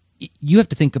 You have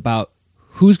to think about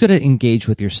who's going to engage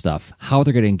with your stuff, how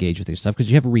they're going to engage with your stuff, because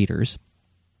you have readers.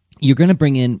 You're going to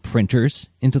bring in printers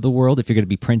into the world if you're going to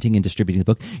be printing and distributing the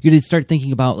book. You're going to start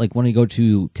thinking about like when you go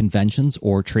to conventions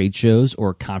or trade shows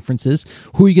or conferences,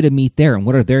 who are you going to meet there and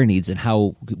what are their needs and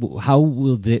how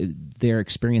will their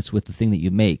experience with the thing that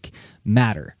you make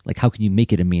matter? Like how can you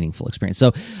make it a meaningful experience?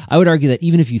 So I would argue that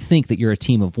even if you think that you're a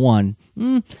team of one,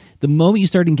 the moment you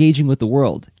start engaging with the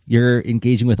world, you're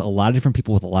engaging with a lot of different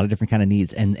people with a lot of different kind of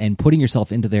needs and putting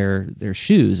yourself into their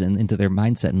shoes and into their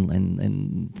mindset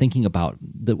and thinking about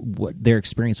what their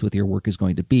experience with your work is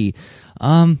going to be,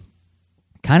 kind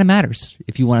of matters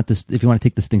if you want to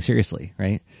take this thing seriously,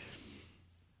 right?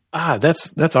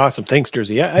 That's awesome. Thanks,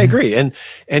 Jersey. Yeah, I agree. And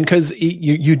because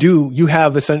you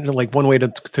have essentially like one way to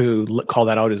call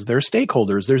that out is there's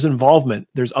stakeholders, there's involvement,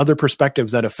 there's other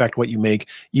perspectives that affect what you make,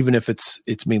 even if it's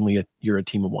mainly you're a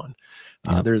team of one.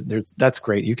 That's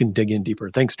great. You can dig in deeper.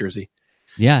 Thanks, Jersey.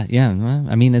 Yeah. Well,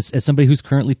 I mean, as somebody who's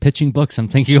currently pitching books, I'm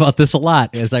thinking about this a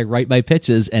lot as I write my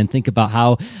pitches and think about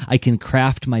how I can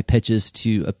craft my pitches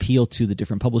to appeal to the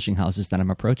different publishing houses that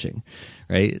I'm approaching,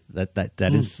 right?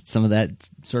 That is some of that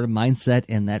sort of mindset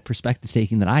and that perspective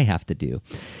taking that I have to do.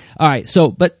 All right. So,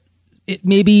 but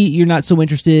maybe you're not so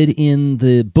interested in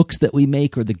the books that we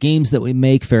make or the games that we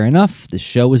make. Fair enough. The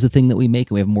show is a thing that we make,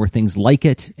 and we have more things like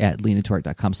it at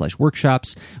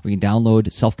leanintowart.com/workshops, where you can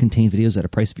download self-contained videos at a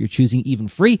price of your choosing, even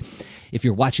free. If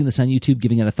you're watching this on YouTube,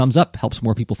 giving it a thumbs up helps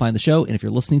more people find the show. And if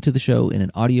you're listening to the show in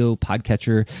an audio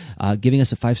podcatcher, giving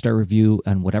us a 5-star review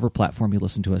on whatever platform you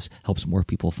listen to us helps more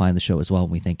people find the show as well.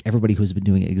 And we thank everybody who's been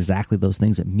doing exactly those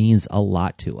things. It means a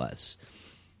lot to us.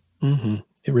 Mm-hmm.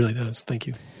 It really does. Thank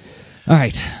you. All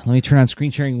right, let me turn on screen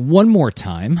sharing one more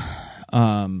time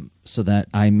so that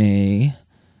I may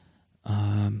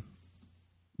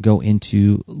go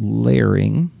into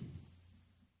layering.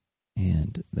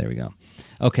 And there we go.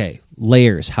 Okay,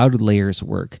 layers. How do layers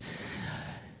work?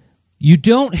 You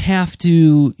don't have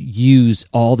to use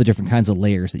all the different kinds of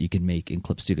layers that you can make in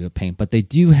Clip Studio Paint, but they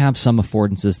do have some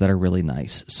affordances that are really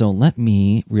nice. So let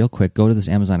me, real quick, go to this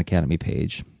Amazon Academy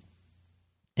page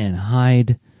and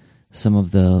hide some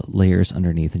of the layers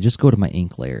underneath and just go to my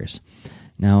ink layers.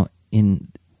 Now,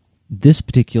 in this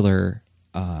particular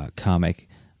comic,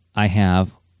 I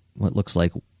have what looks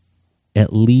like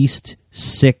at least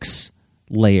 6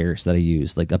 layers that I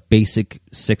use, like a basic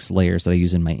 6 layers that I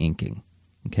use in my inking.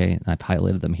 Okay, and I've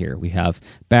highlighted them here. We have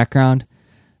background,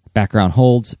 background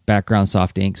holds, background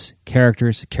soft inks,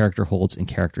 characters, character holds, and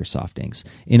character soft inks.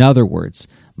 In other words,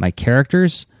 my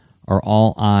characters are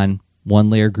all on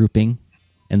one layer grouping,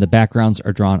 and the backgrounds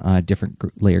are drawn on a different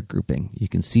layer grouping. You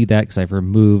can see that because I've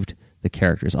removed the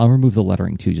characters. I'll remove the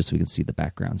lettering too, just so we can see the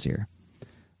backgrounds here.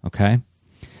 Okay?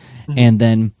 Mm-hmm. And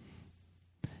then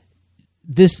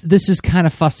this is kind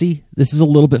of fussy. This is a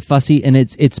little bit fussy, and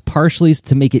it's partially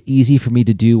to make it easy for me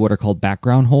to do what are called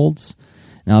background holds.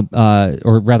 Now,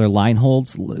 or rather line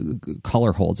holds.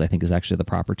 Color holds, I think, is actually the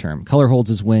proper term. Color holds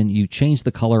is when you change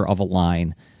the color of a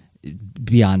line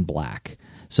beyond black.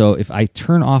 So if I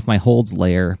turn off my holds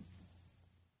layer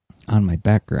on my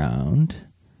background,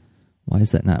 why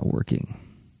is that not working?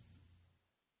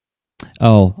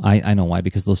 Oh, I know why,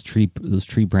 because those tree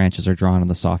branches are drawn on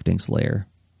the soft inks layer.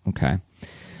 Okay.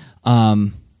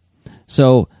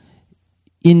 So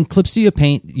in Clip Studio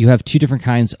Paint, you have 2 different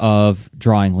kinds of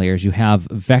drawing layers. You have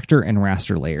vector and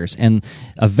raster layers. And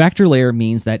a vector layer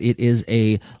means that it is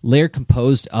a layer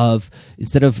composed of,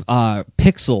 instead of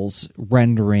pixels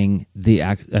rendering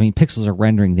pixels are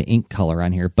rendering the ink color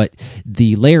on here, but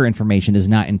the layer information is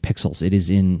not in pixels. It is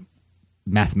in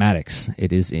mathematics.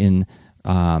 It is in,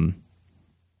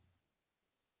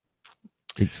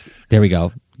 there we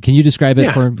go. Can you describe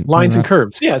it for lines and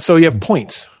curves? Yeah, so you have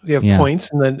points. You have points,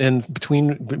 and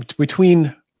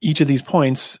between each of these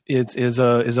points, it is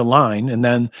a line, and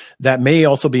then that may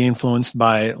also be influenced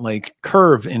by like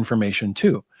curve information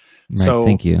too. Right, so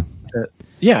thank you.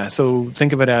 So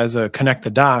think of it as a connect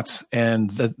the dots, and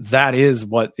that is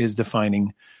what is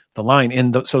defining the line.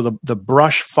 And so the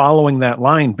brush following that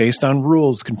line based on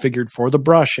rules configured for the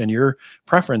brush and your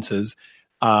preferences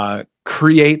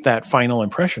create that final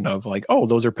impression of like, oh,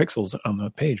 those are pixels on the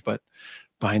page, but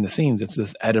behind the scenes, it's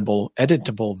this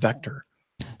editable vector.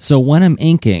 So when I'm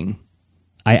inking,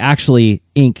 I actually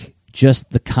ink just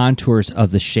the contours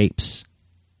of the shapes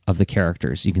of the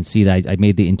characters. You can see that I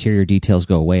made the interior details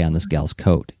go away on this gal's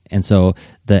coat. And so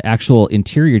the actual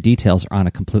interior details are on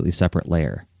a completely separate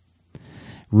layer.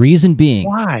 Reason being...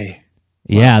 Why?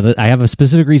 Yeah, I have a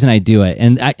specific reason I do it.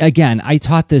 And I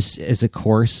taught this as a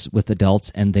course with adults,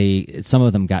 and some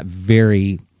of them got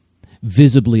very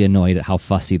visibly annoyed at how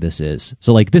fussy this is.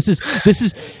 So like this is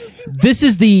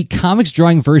the comics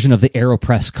drawing version of the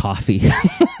AeroPress coffee.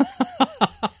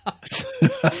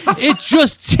 It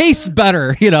just tastes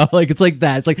better, like it's like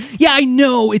that. It's like, yeah, I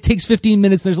know it takes 15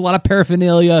 minutes. There's a lot of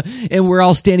paraphernalia, and we're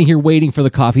all standing here waiting for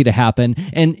the coffee to happen,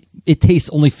 and it tastes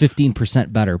only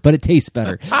 15% better, but it tastes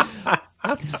better.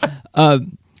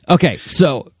 Okay,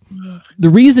 so the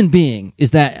reason being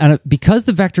is that because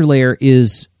the vector layer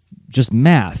is just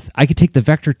math, I could take the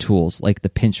vector tools like the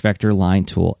pinch vector line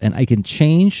tool, and I can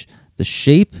change the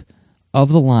shape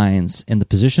of the lines and the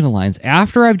position of lines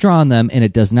after I've drawn them, and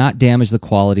it does not damage the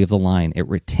quality of the line. It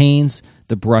retains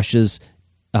the brush's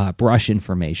brush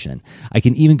information. I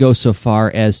can even go so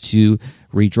far as to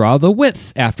redraw the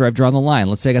width after I've drawn the line.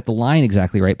 Let's say I got the line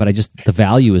exactly right, but the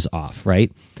value is off,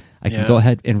 right? I can go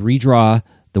ahead and redraw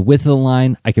the width of the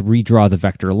line. I could redraw the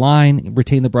vector line,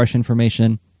 retain the brush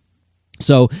information.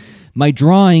 So my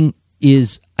drawing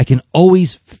I can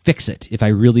always fix it if I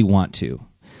really want to.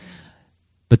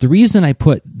 But the reason I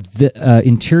put the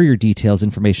interior details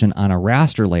information on a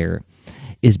raster layer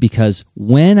is because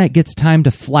when it gets time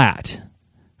to flat,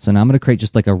 so now I'm going to create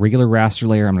just like a regular raster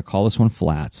layer. I'm going to call this one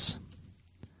flats.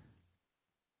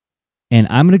 And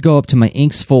I'm going to go up to my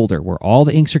inks folder where all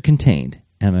the inks are contained.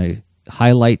 And I'm going to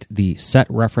highlight the set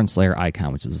reference layer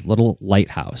icon, which is this little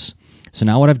lighthouse. So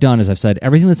now what I've done is I've said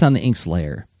everything that's on the inks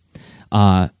layer.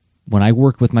 When I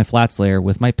work with my flats layer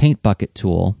with my paint bucket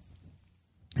tool,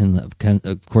 and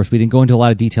of course we didn't go into a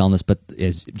lot of detail on this, but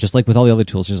is just like with all the other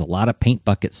tools, there's a lot of paint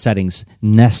bucket settings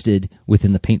nested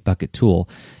within the paint bucket tool.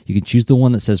 You can choose the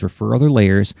one that says refer other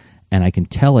layers, and I can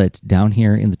tell it down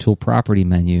here in the tool property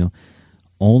menu,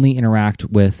 only interact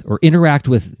with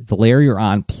the layer you're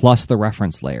on plus the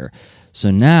reference layer.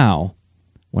 So now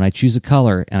when I choose a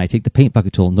color and I take the paint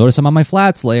bucket tool, notice I'm on my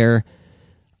flats layer,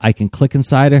 I can click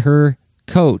inside of her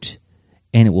coat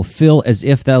and it will fill as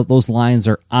if those lines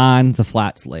are on the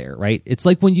flats layer, right? It's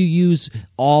like when you use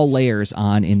all layers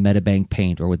on in Metabank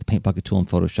Paint or with the paint bucket tool in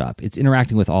Photoshop. It's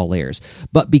interacting with all layers.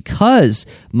 But because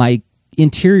my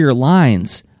interior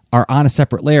lines are on a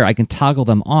separate layer, I can toggle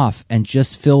them off and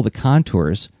just fill the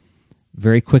contours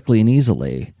very quickly and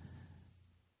easily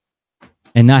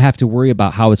and not have to worry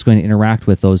about how it's going to interact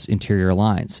with those interior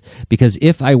lines. Because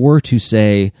if I were to,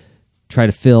 say, try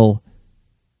to fill,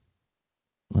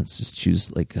 let's just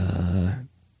choose like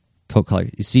coat color.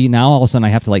 You see, now all of a sudden I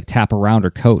have to like tap around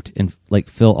her coat and like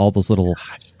fill all those little...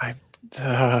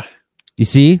 You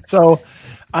see? So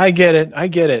I get it.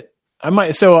 I'm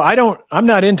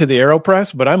not into the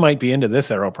AeroPress, but I might be into this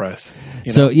AeroPress.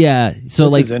 So yeah. So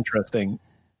this like, is interesting.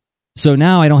 So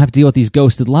now I don't have to deal with these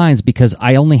ghosted lines because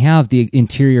I only have the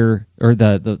interior or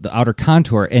the outer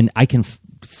contour, and I can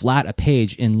flat a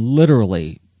page in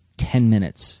literally 10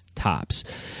 minutes tops.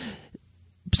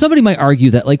 Somebody might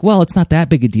argue that, like, well, it's not that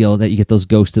big a deal that you get those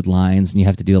ghosted lines and you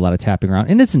have to do a lot of tapping around.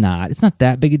 And it's not. It's not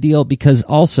that big a deal because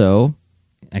also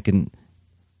I can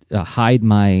hide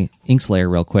my inks layer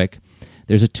real quick.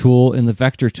 There's a tool in the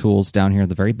vector tools down here at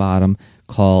the very bottom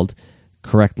called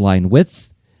correct line width.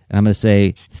 And I'm going to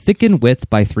say thicken width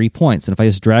by 3 points. And if I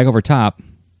just drag over top,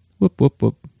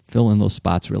 fill in those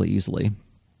spots really easily.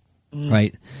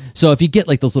 Right? So if you get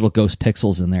like those little ghost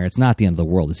pixels in there, it's not the end of the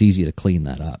world. It's easy to clean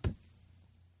that up.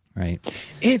 Right?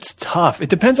 It's tough. It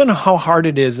depends on how hard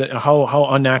it is, how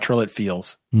unnatural it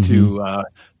feels to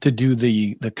do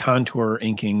the contour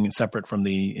inking separate from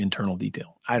the internal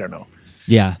detail. I don't know.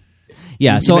 Yeah.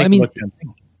 So I mean,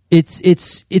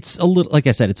 it's a little, like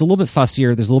I said, it's a little bit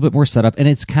fussier. There's a little bit more setup, and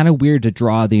it's kind of weird to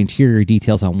draw the interior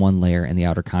details on one layer and the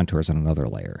outer contours on another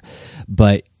layer.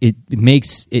 But it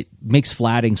makes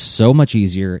flatting so much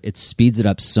easier. It speeds it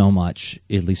up so much,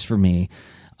 at least for me.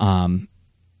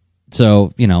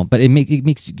 So, but it makes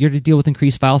you have to deal with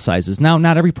increased file sizes. Now,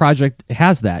 not every project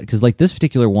has that, because like this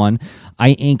particular one, I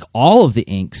ink all of the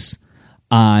inks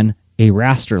on a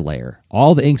raster layer.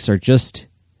 All the inks are just,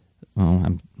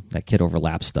 that kid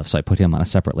overlaps stuff, so I put him on a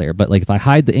separate layer. But like if I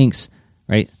hide the inks,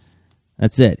 right,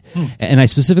 that's it. And I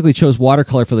specifically chose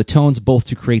watercolor for the tones, both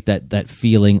to create that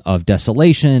feeling of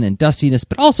desolation and dustiness,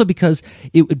 but also because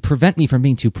it would prevent me from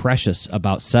being too precious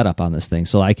about setup on this thing.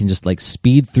 So I can just like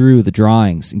speed through the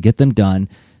drawings and get them done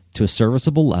to a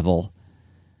serviceable level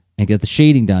and get the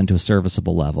shading done to a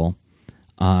serviceable level.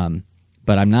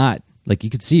 But I'm not, like you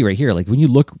can see right here, like when you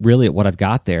look really at what I've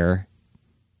got there,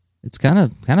 it's kind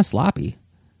of sloppy.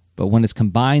 But when it's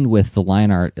combined with the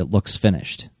line art, it looks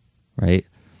finished, right?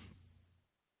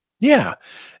 Yeah.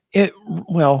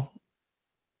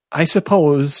 I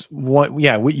suppose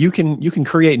you can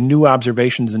create new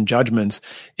observations and judgments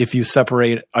if you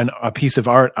separate a piece of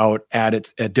art out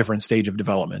at a different stage of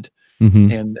development,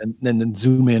 and then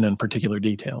zoom in on particular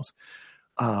details.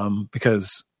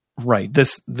 Because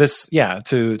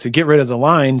to get rid of the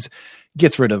lines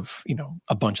gets rid of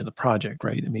a bunch of the project,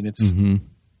 right? I mean, it's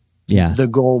the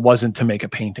goal wasn't to make a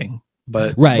painting.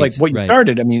 But like what you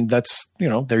started, I mean, that's,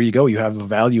 there you go. You have a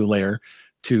value layer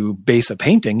to base a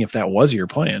painting if that was your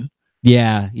plan.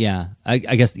 Yeah. I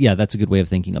guess, that's a good way of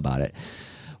thinking about it.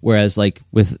 Whereas like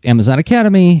with Amazon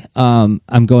Academy,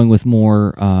 I'm going with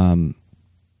more, I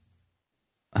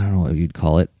don't know what you'd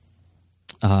call it.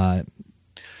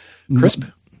 Crisp?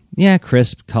 Yeah,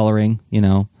 crisp coloring,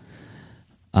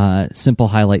 simple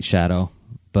highlight shadow.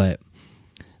 But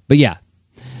yeah.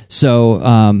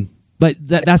 So, but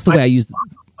that's the way I use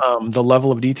the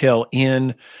level of detail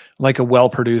in like a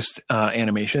well-produced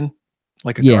animation,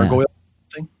 like a gargoyle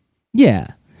thing. Yeah.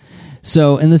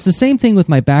 So, and it's the same thing with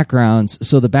my backgrounds.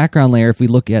 So the background layer, if we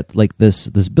look at like this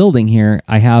building here,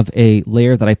 I have a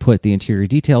layer that I put the interior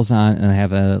details on, and I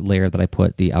have a layer that I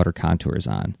put the outer contours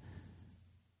on.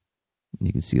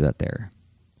 You can see that there,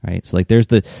 right? So like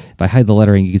if I hide the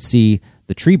lettering, you can see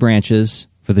the tree branches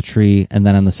for the tree, and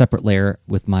then on the separate layer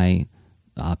with my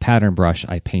pattern brush,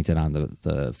 I painted on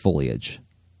the foliage.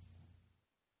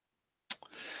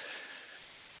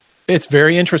 It's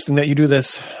very interesting that you do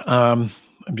this.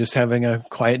 I'm just having a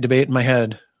quiet debate in my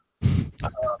head.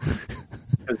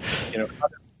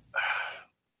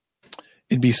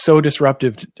 It'd be so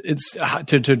disruptive. It's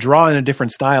to draw in a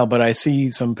different style, but I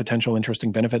see some potential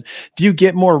interesting benefit. Do you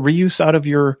get more reuse out of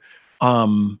your,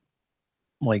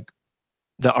 like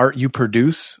the art you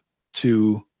produce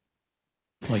to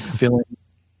like fill in?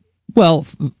 Well,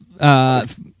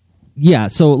 yeah.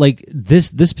 So like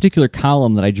this particular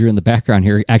column that I drew in the background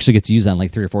here actually gets used on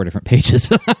like 3 or 4 different pages.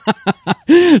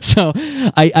 So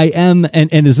I am,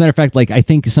 and as a matter of fact, like I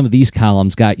think some of these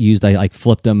columns got used. I like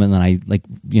flipped them and then I like,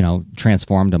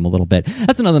 transformed them a little bit.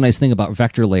 That's another nice thing about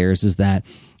vector layers is that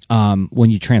when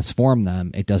you transform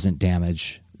them, it doesn't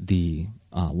damage the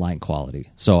line quality.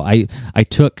 So I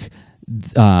took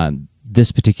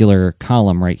this particular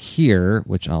column right here,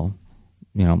 which I'll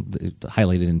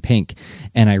highlighted in pink,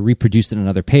 and I reproduced it on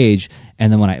another page.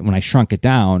 And then when I shrunk it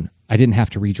down, I didn't have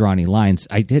to redraw any lines.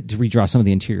 I did to redraw some of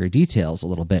the interior details a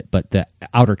little bit, but the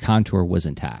outer contour was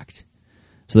intact.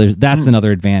 So that's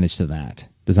another advantage to that.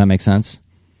 Does that make sense?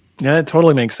 Yeah, it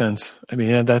totally makes sense. I mean,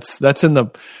 yeah, that's in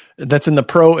the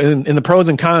pros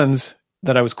and cons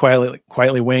that I was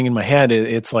quietly weighing in my head.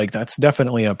 It's like that's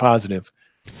definitely a positive.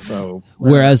 So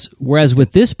whereas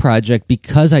with this project,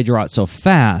 because I draw it so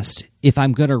fast, if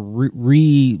I'm going to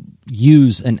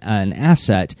reuse an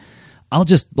asset, I'll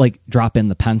just like drop in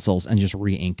the pencils and just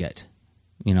re-ink it.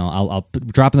 I'll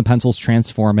drop in the pencils,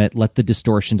 transform it, let the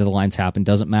distortion to the lines happen.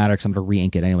 Doesn't matter because I'm going to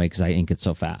re-ink it anyway because I ink it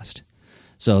so fast.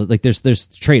 So like there's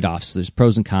trade-offs. There's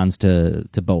pros and cons to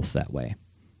both that way.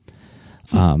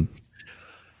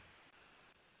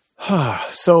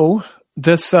 So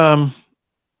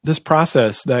this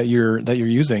process that you're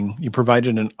using, you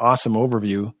provided an awesome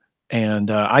overview,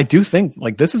 and I do think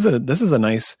like this is a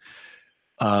nice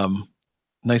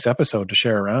episode to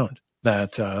share around.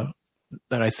 That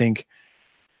I think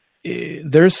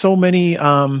there's so many.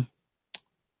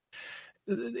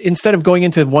 Instead of going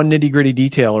into one nitty gritty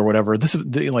detail or whatever, this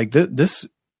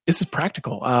is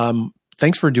practical.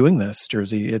 Thanks for doing this,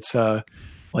 Jerzy. It's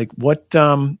like what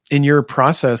in your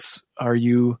process are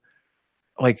you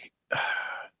like?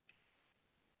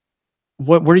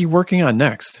 What are you working on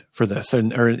next for this?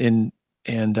 And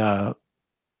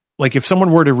like if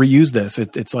someone were to reuse this,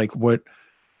 it's like what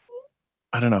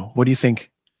I don't know. What do you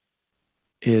think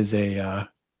is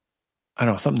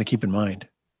something to keep in mind?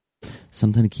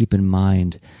 Something to keep in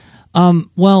mind.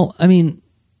 Well, I mean,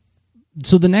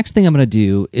 so the next thing I'm going to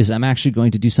do is I'm actually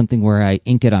going to do something where I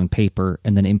ink it on paper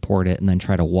and then import it and then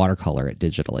try to watercolor it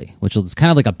digitally, which is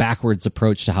kind of like a backwards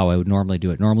approach to how I would normally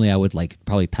do it. Normally I would like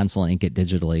probably pencil and ink it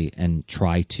digitally and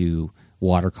try to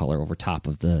watercolor over top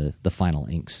of the final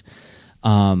inks.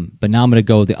 But now I'm going to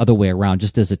go the other way around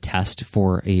just as a test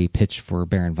for a pitch for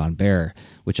Baron von Bear,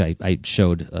 which I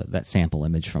showed that sample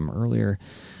image from earlier.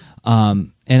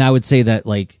 And I would say that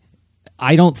like,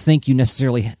 I don't think you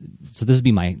necessarily, so this would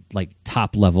be my like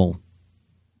top level,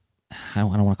 I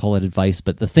don't want to call it advice,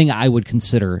 but the thing I would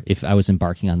consider if I was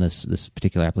embarking on this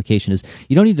particular application is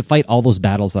you don't need to fight all those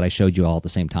battles that I showed you all at the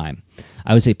same time.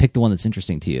 I would say pick the one that's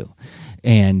interesting to you.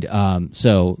 And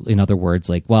so in other words,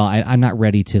 like, well, I'm not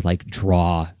ready to like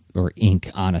draw or ink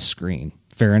on a screen.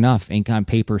 Fair enough. Ink on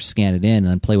paper, scan it in, and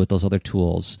then play with those other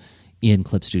tools in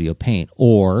Clip Studio Paint.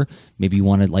 Or maybe you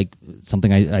want to like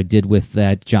something I did with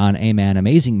that John Aman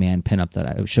Amazing Man pinup that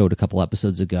I showed a couple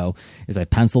episodes ago is I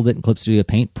penciled it in Clip Studio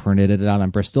Paint, printed it out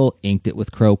on Bristol, inked it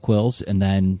with Crow quills, and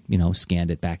then, scanned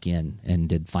it back in and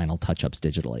did final touch-ups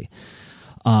digitally.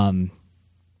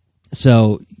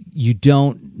 So you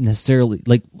don't necessarily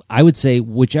like, I would say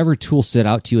whichever tool stood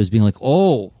out to you as being like,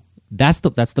 oh, that's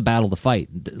the battle to fight.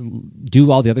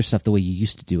 Do all the other stuff the way you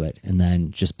used to do it, and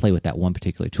then just play with that one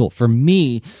particular tool. For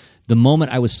me, the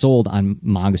moment I was sold on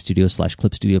Manga Studio /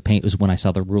 Clip Studio Paint was when I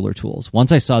saw the ruler tools.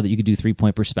 Once I saw that you could do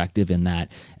 3-point perspective in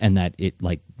that, and that it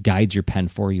like guides your pen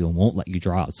for you and won't let you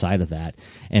draw outside of that.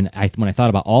 And when I thought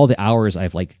about all the hours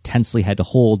I've like tensely had to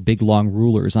hold big long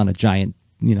rulers on a giant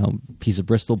piece of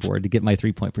Bristol board to get my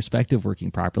 3-point perspective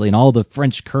working properly, and all the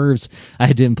French curves I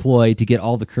had to employ to get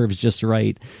all the curves just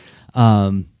right.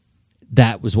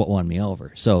 That was what won me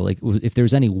over. So like if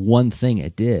there's any one thing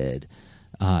it did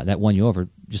that won you over,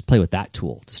 just play with that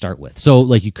tool to start with. So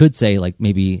like you could say like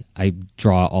maybe I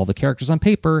draw all the characters on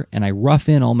paper and I rough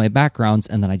in all my backgrounds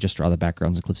and then I just draw the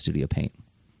backgrounds in Clip Studio Paint,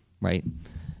 right?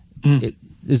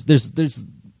 There's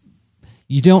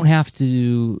you don't have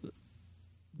to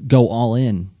go all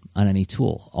in on any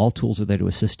tool. All tools are there to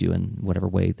assist you in whatever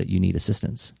way that you need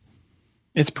assistance.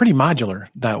 It's pretty modular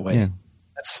that way. Yeah.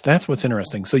 That's what's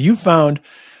interesting. So you found,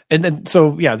 and then,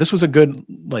 so yeah, this was a good,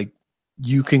 like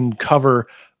you can cover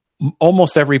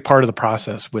almost every part of the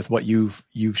process with what you've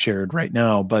shared right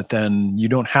now, but then you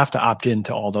don't have to opt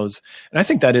into all those. And I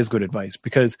think that is good advice,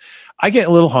 because I get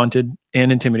a little haunted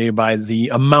and intimidated by the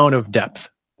amount of depth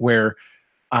where,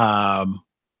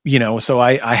 so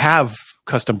I have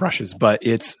custom brushes, but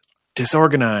it's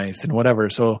disorganized and whatever.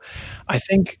 So I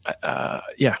think,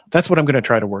 that's what I'm going to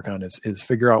try to work on is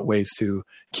figure out ways to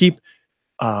keep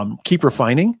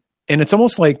refining. And it's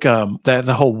almost like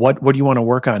the whole what do you want to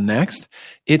work on next?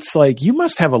 It's like you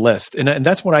must have a list, and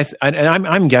that's what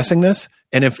I'm guessing this.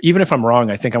 And even if I'm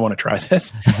wrong, I think I want to try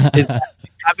this. Is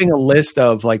having a list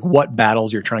of like what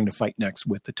battles you're trying to fight next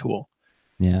with the tool.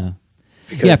 Yeah,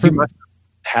 because you must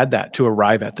have had that to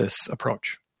arrive at this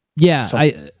approach. Yeah, so,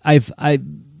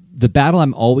 the battle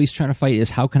I'm always trying to fight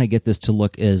is how can I get this to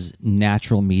look as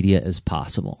natural media as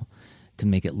possible, to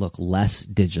make it look less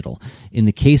digital. In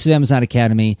the case of Amazon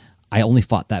Academy, I only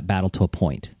fought that battle to a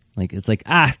point. Like it's like,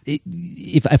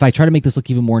 if I try to make this look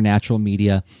even more natural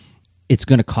media, it's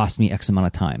going to cost me X amount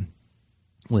of time.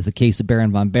 With the case of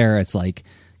Baron von Bear, it's like,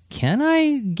 can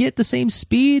I get the same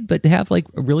speed but to have like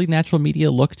a really natural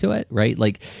media look to it, right?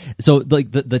 Like, so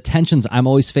like the tensions I'm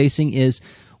always facing is,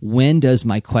 when does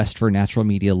my quest for natural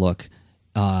media look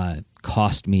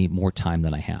cost me more time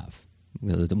than I have?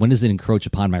 When does it encroach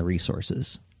upon my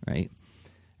resources, right?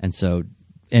 And so,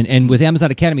 and with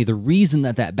Amazon Academy, the reason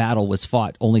that battle was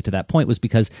fought only to that point was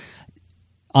because,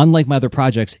 unlike my other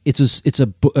projects, it's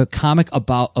a comic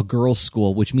about a girls'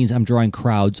 school, which means I'm drawing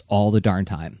crowds all the darn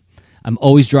time. I'm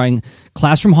always drawing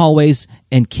classroom hallways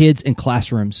and kids in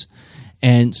classrooms.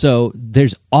 And so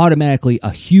there's automatically a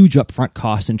huge upfront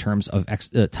cost in terms of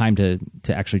time to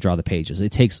actually draw the pages.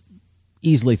 It takes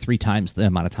easily 3 times the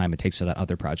amount of time it takes for that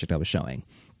other project I was showing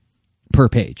per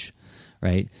page,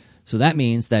 right? So that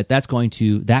means that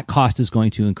cost is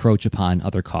going to encroach upon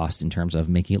other costs in terms of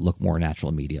making it look more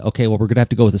natural media. Okay, well, we're going to have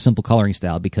to go with a simple coloring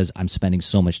style because I'm spending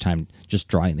so much time just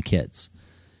drawing the kids.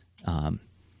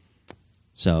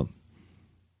 So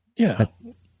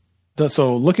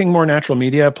looking more natural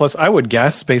media, plus I would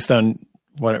guess based on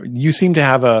what you seem to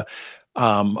have a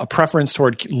preference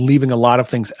toward leaving a lot of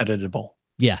things editable.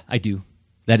 Yeah, I do.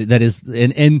 That is,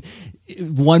 and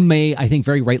one may, I think,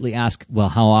 very rightly ask, well,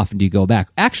 how often do you go back?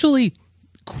 Actually,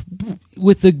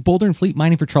 with the Boulder and Fleet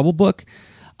Mining for Trouble book,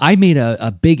 I made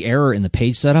a big error in the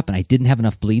page setup, and I didn't have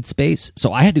enough bleed space,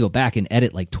 so I had to go back and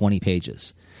edit like 20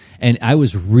 pages. And I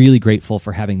was really grateful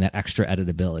for having that extra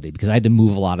editability, because I had to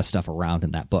move a lot of stuff around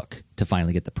in that book to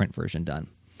finally get the print version done.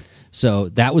 So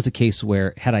that was a case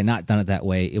where, had I not done it that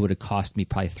way, it would have cost me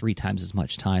probably 3 times as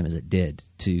much time as it did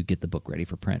to get the book ready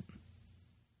for print.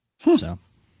 So,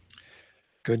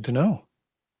 good to know.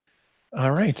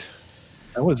 All right,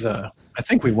 that was I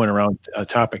think we went around a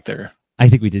topic there. I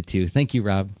think we did too. Thank you,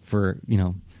 Rob, for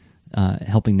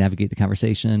helping navigate the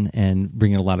conversation and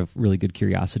bringing a lot of really good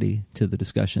curiosity to the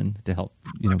discussion to help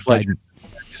pleasure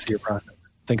to see your process.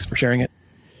 Thanks for sharing it.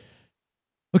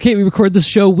 Okay, we record this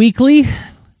show weekly.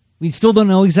 We still don't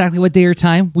know exactly what day or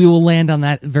time. We will land on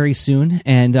that very soon.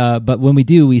 And but when we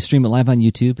do, we stream it live on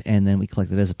YouTube, and then we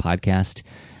collect it as a podcast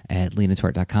at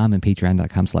leanintoart.com and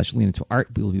patreon.com/leanintoart.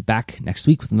 We will be back next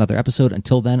week with another episode.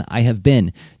 Until then, I have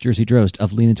been Jersey Drozd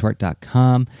of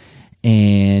leanintoart.com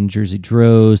and Jersey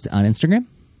Drozd on Instagram.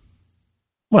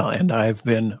 Well, and I've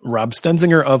been Rob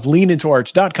Stenzinger of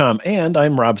leanintoart.com, and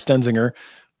I'm Rob Stenzinger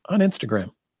on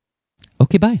Instagram.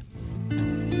 Okay, bye.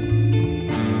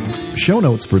 Show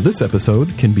notes for this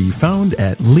episode can be found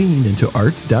at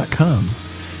leanintoart.com.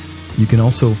 You can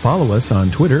also follow us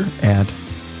on Twitter at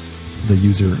the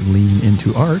user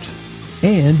leanintoart,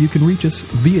 and you can reach us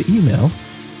via email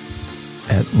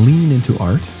at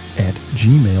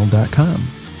leanintoart@gmail.com.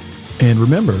 And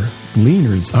remember,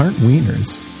 leaners aren't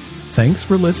wieners. Thanks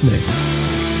for listening.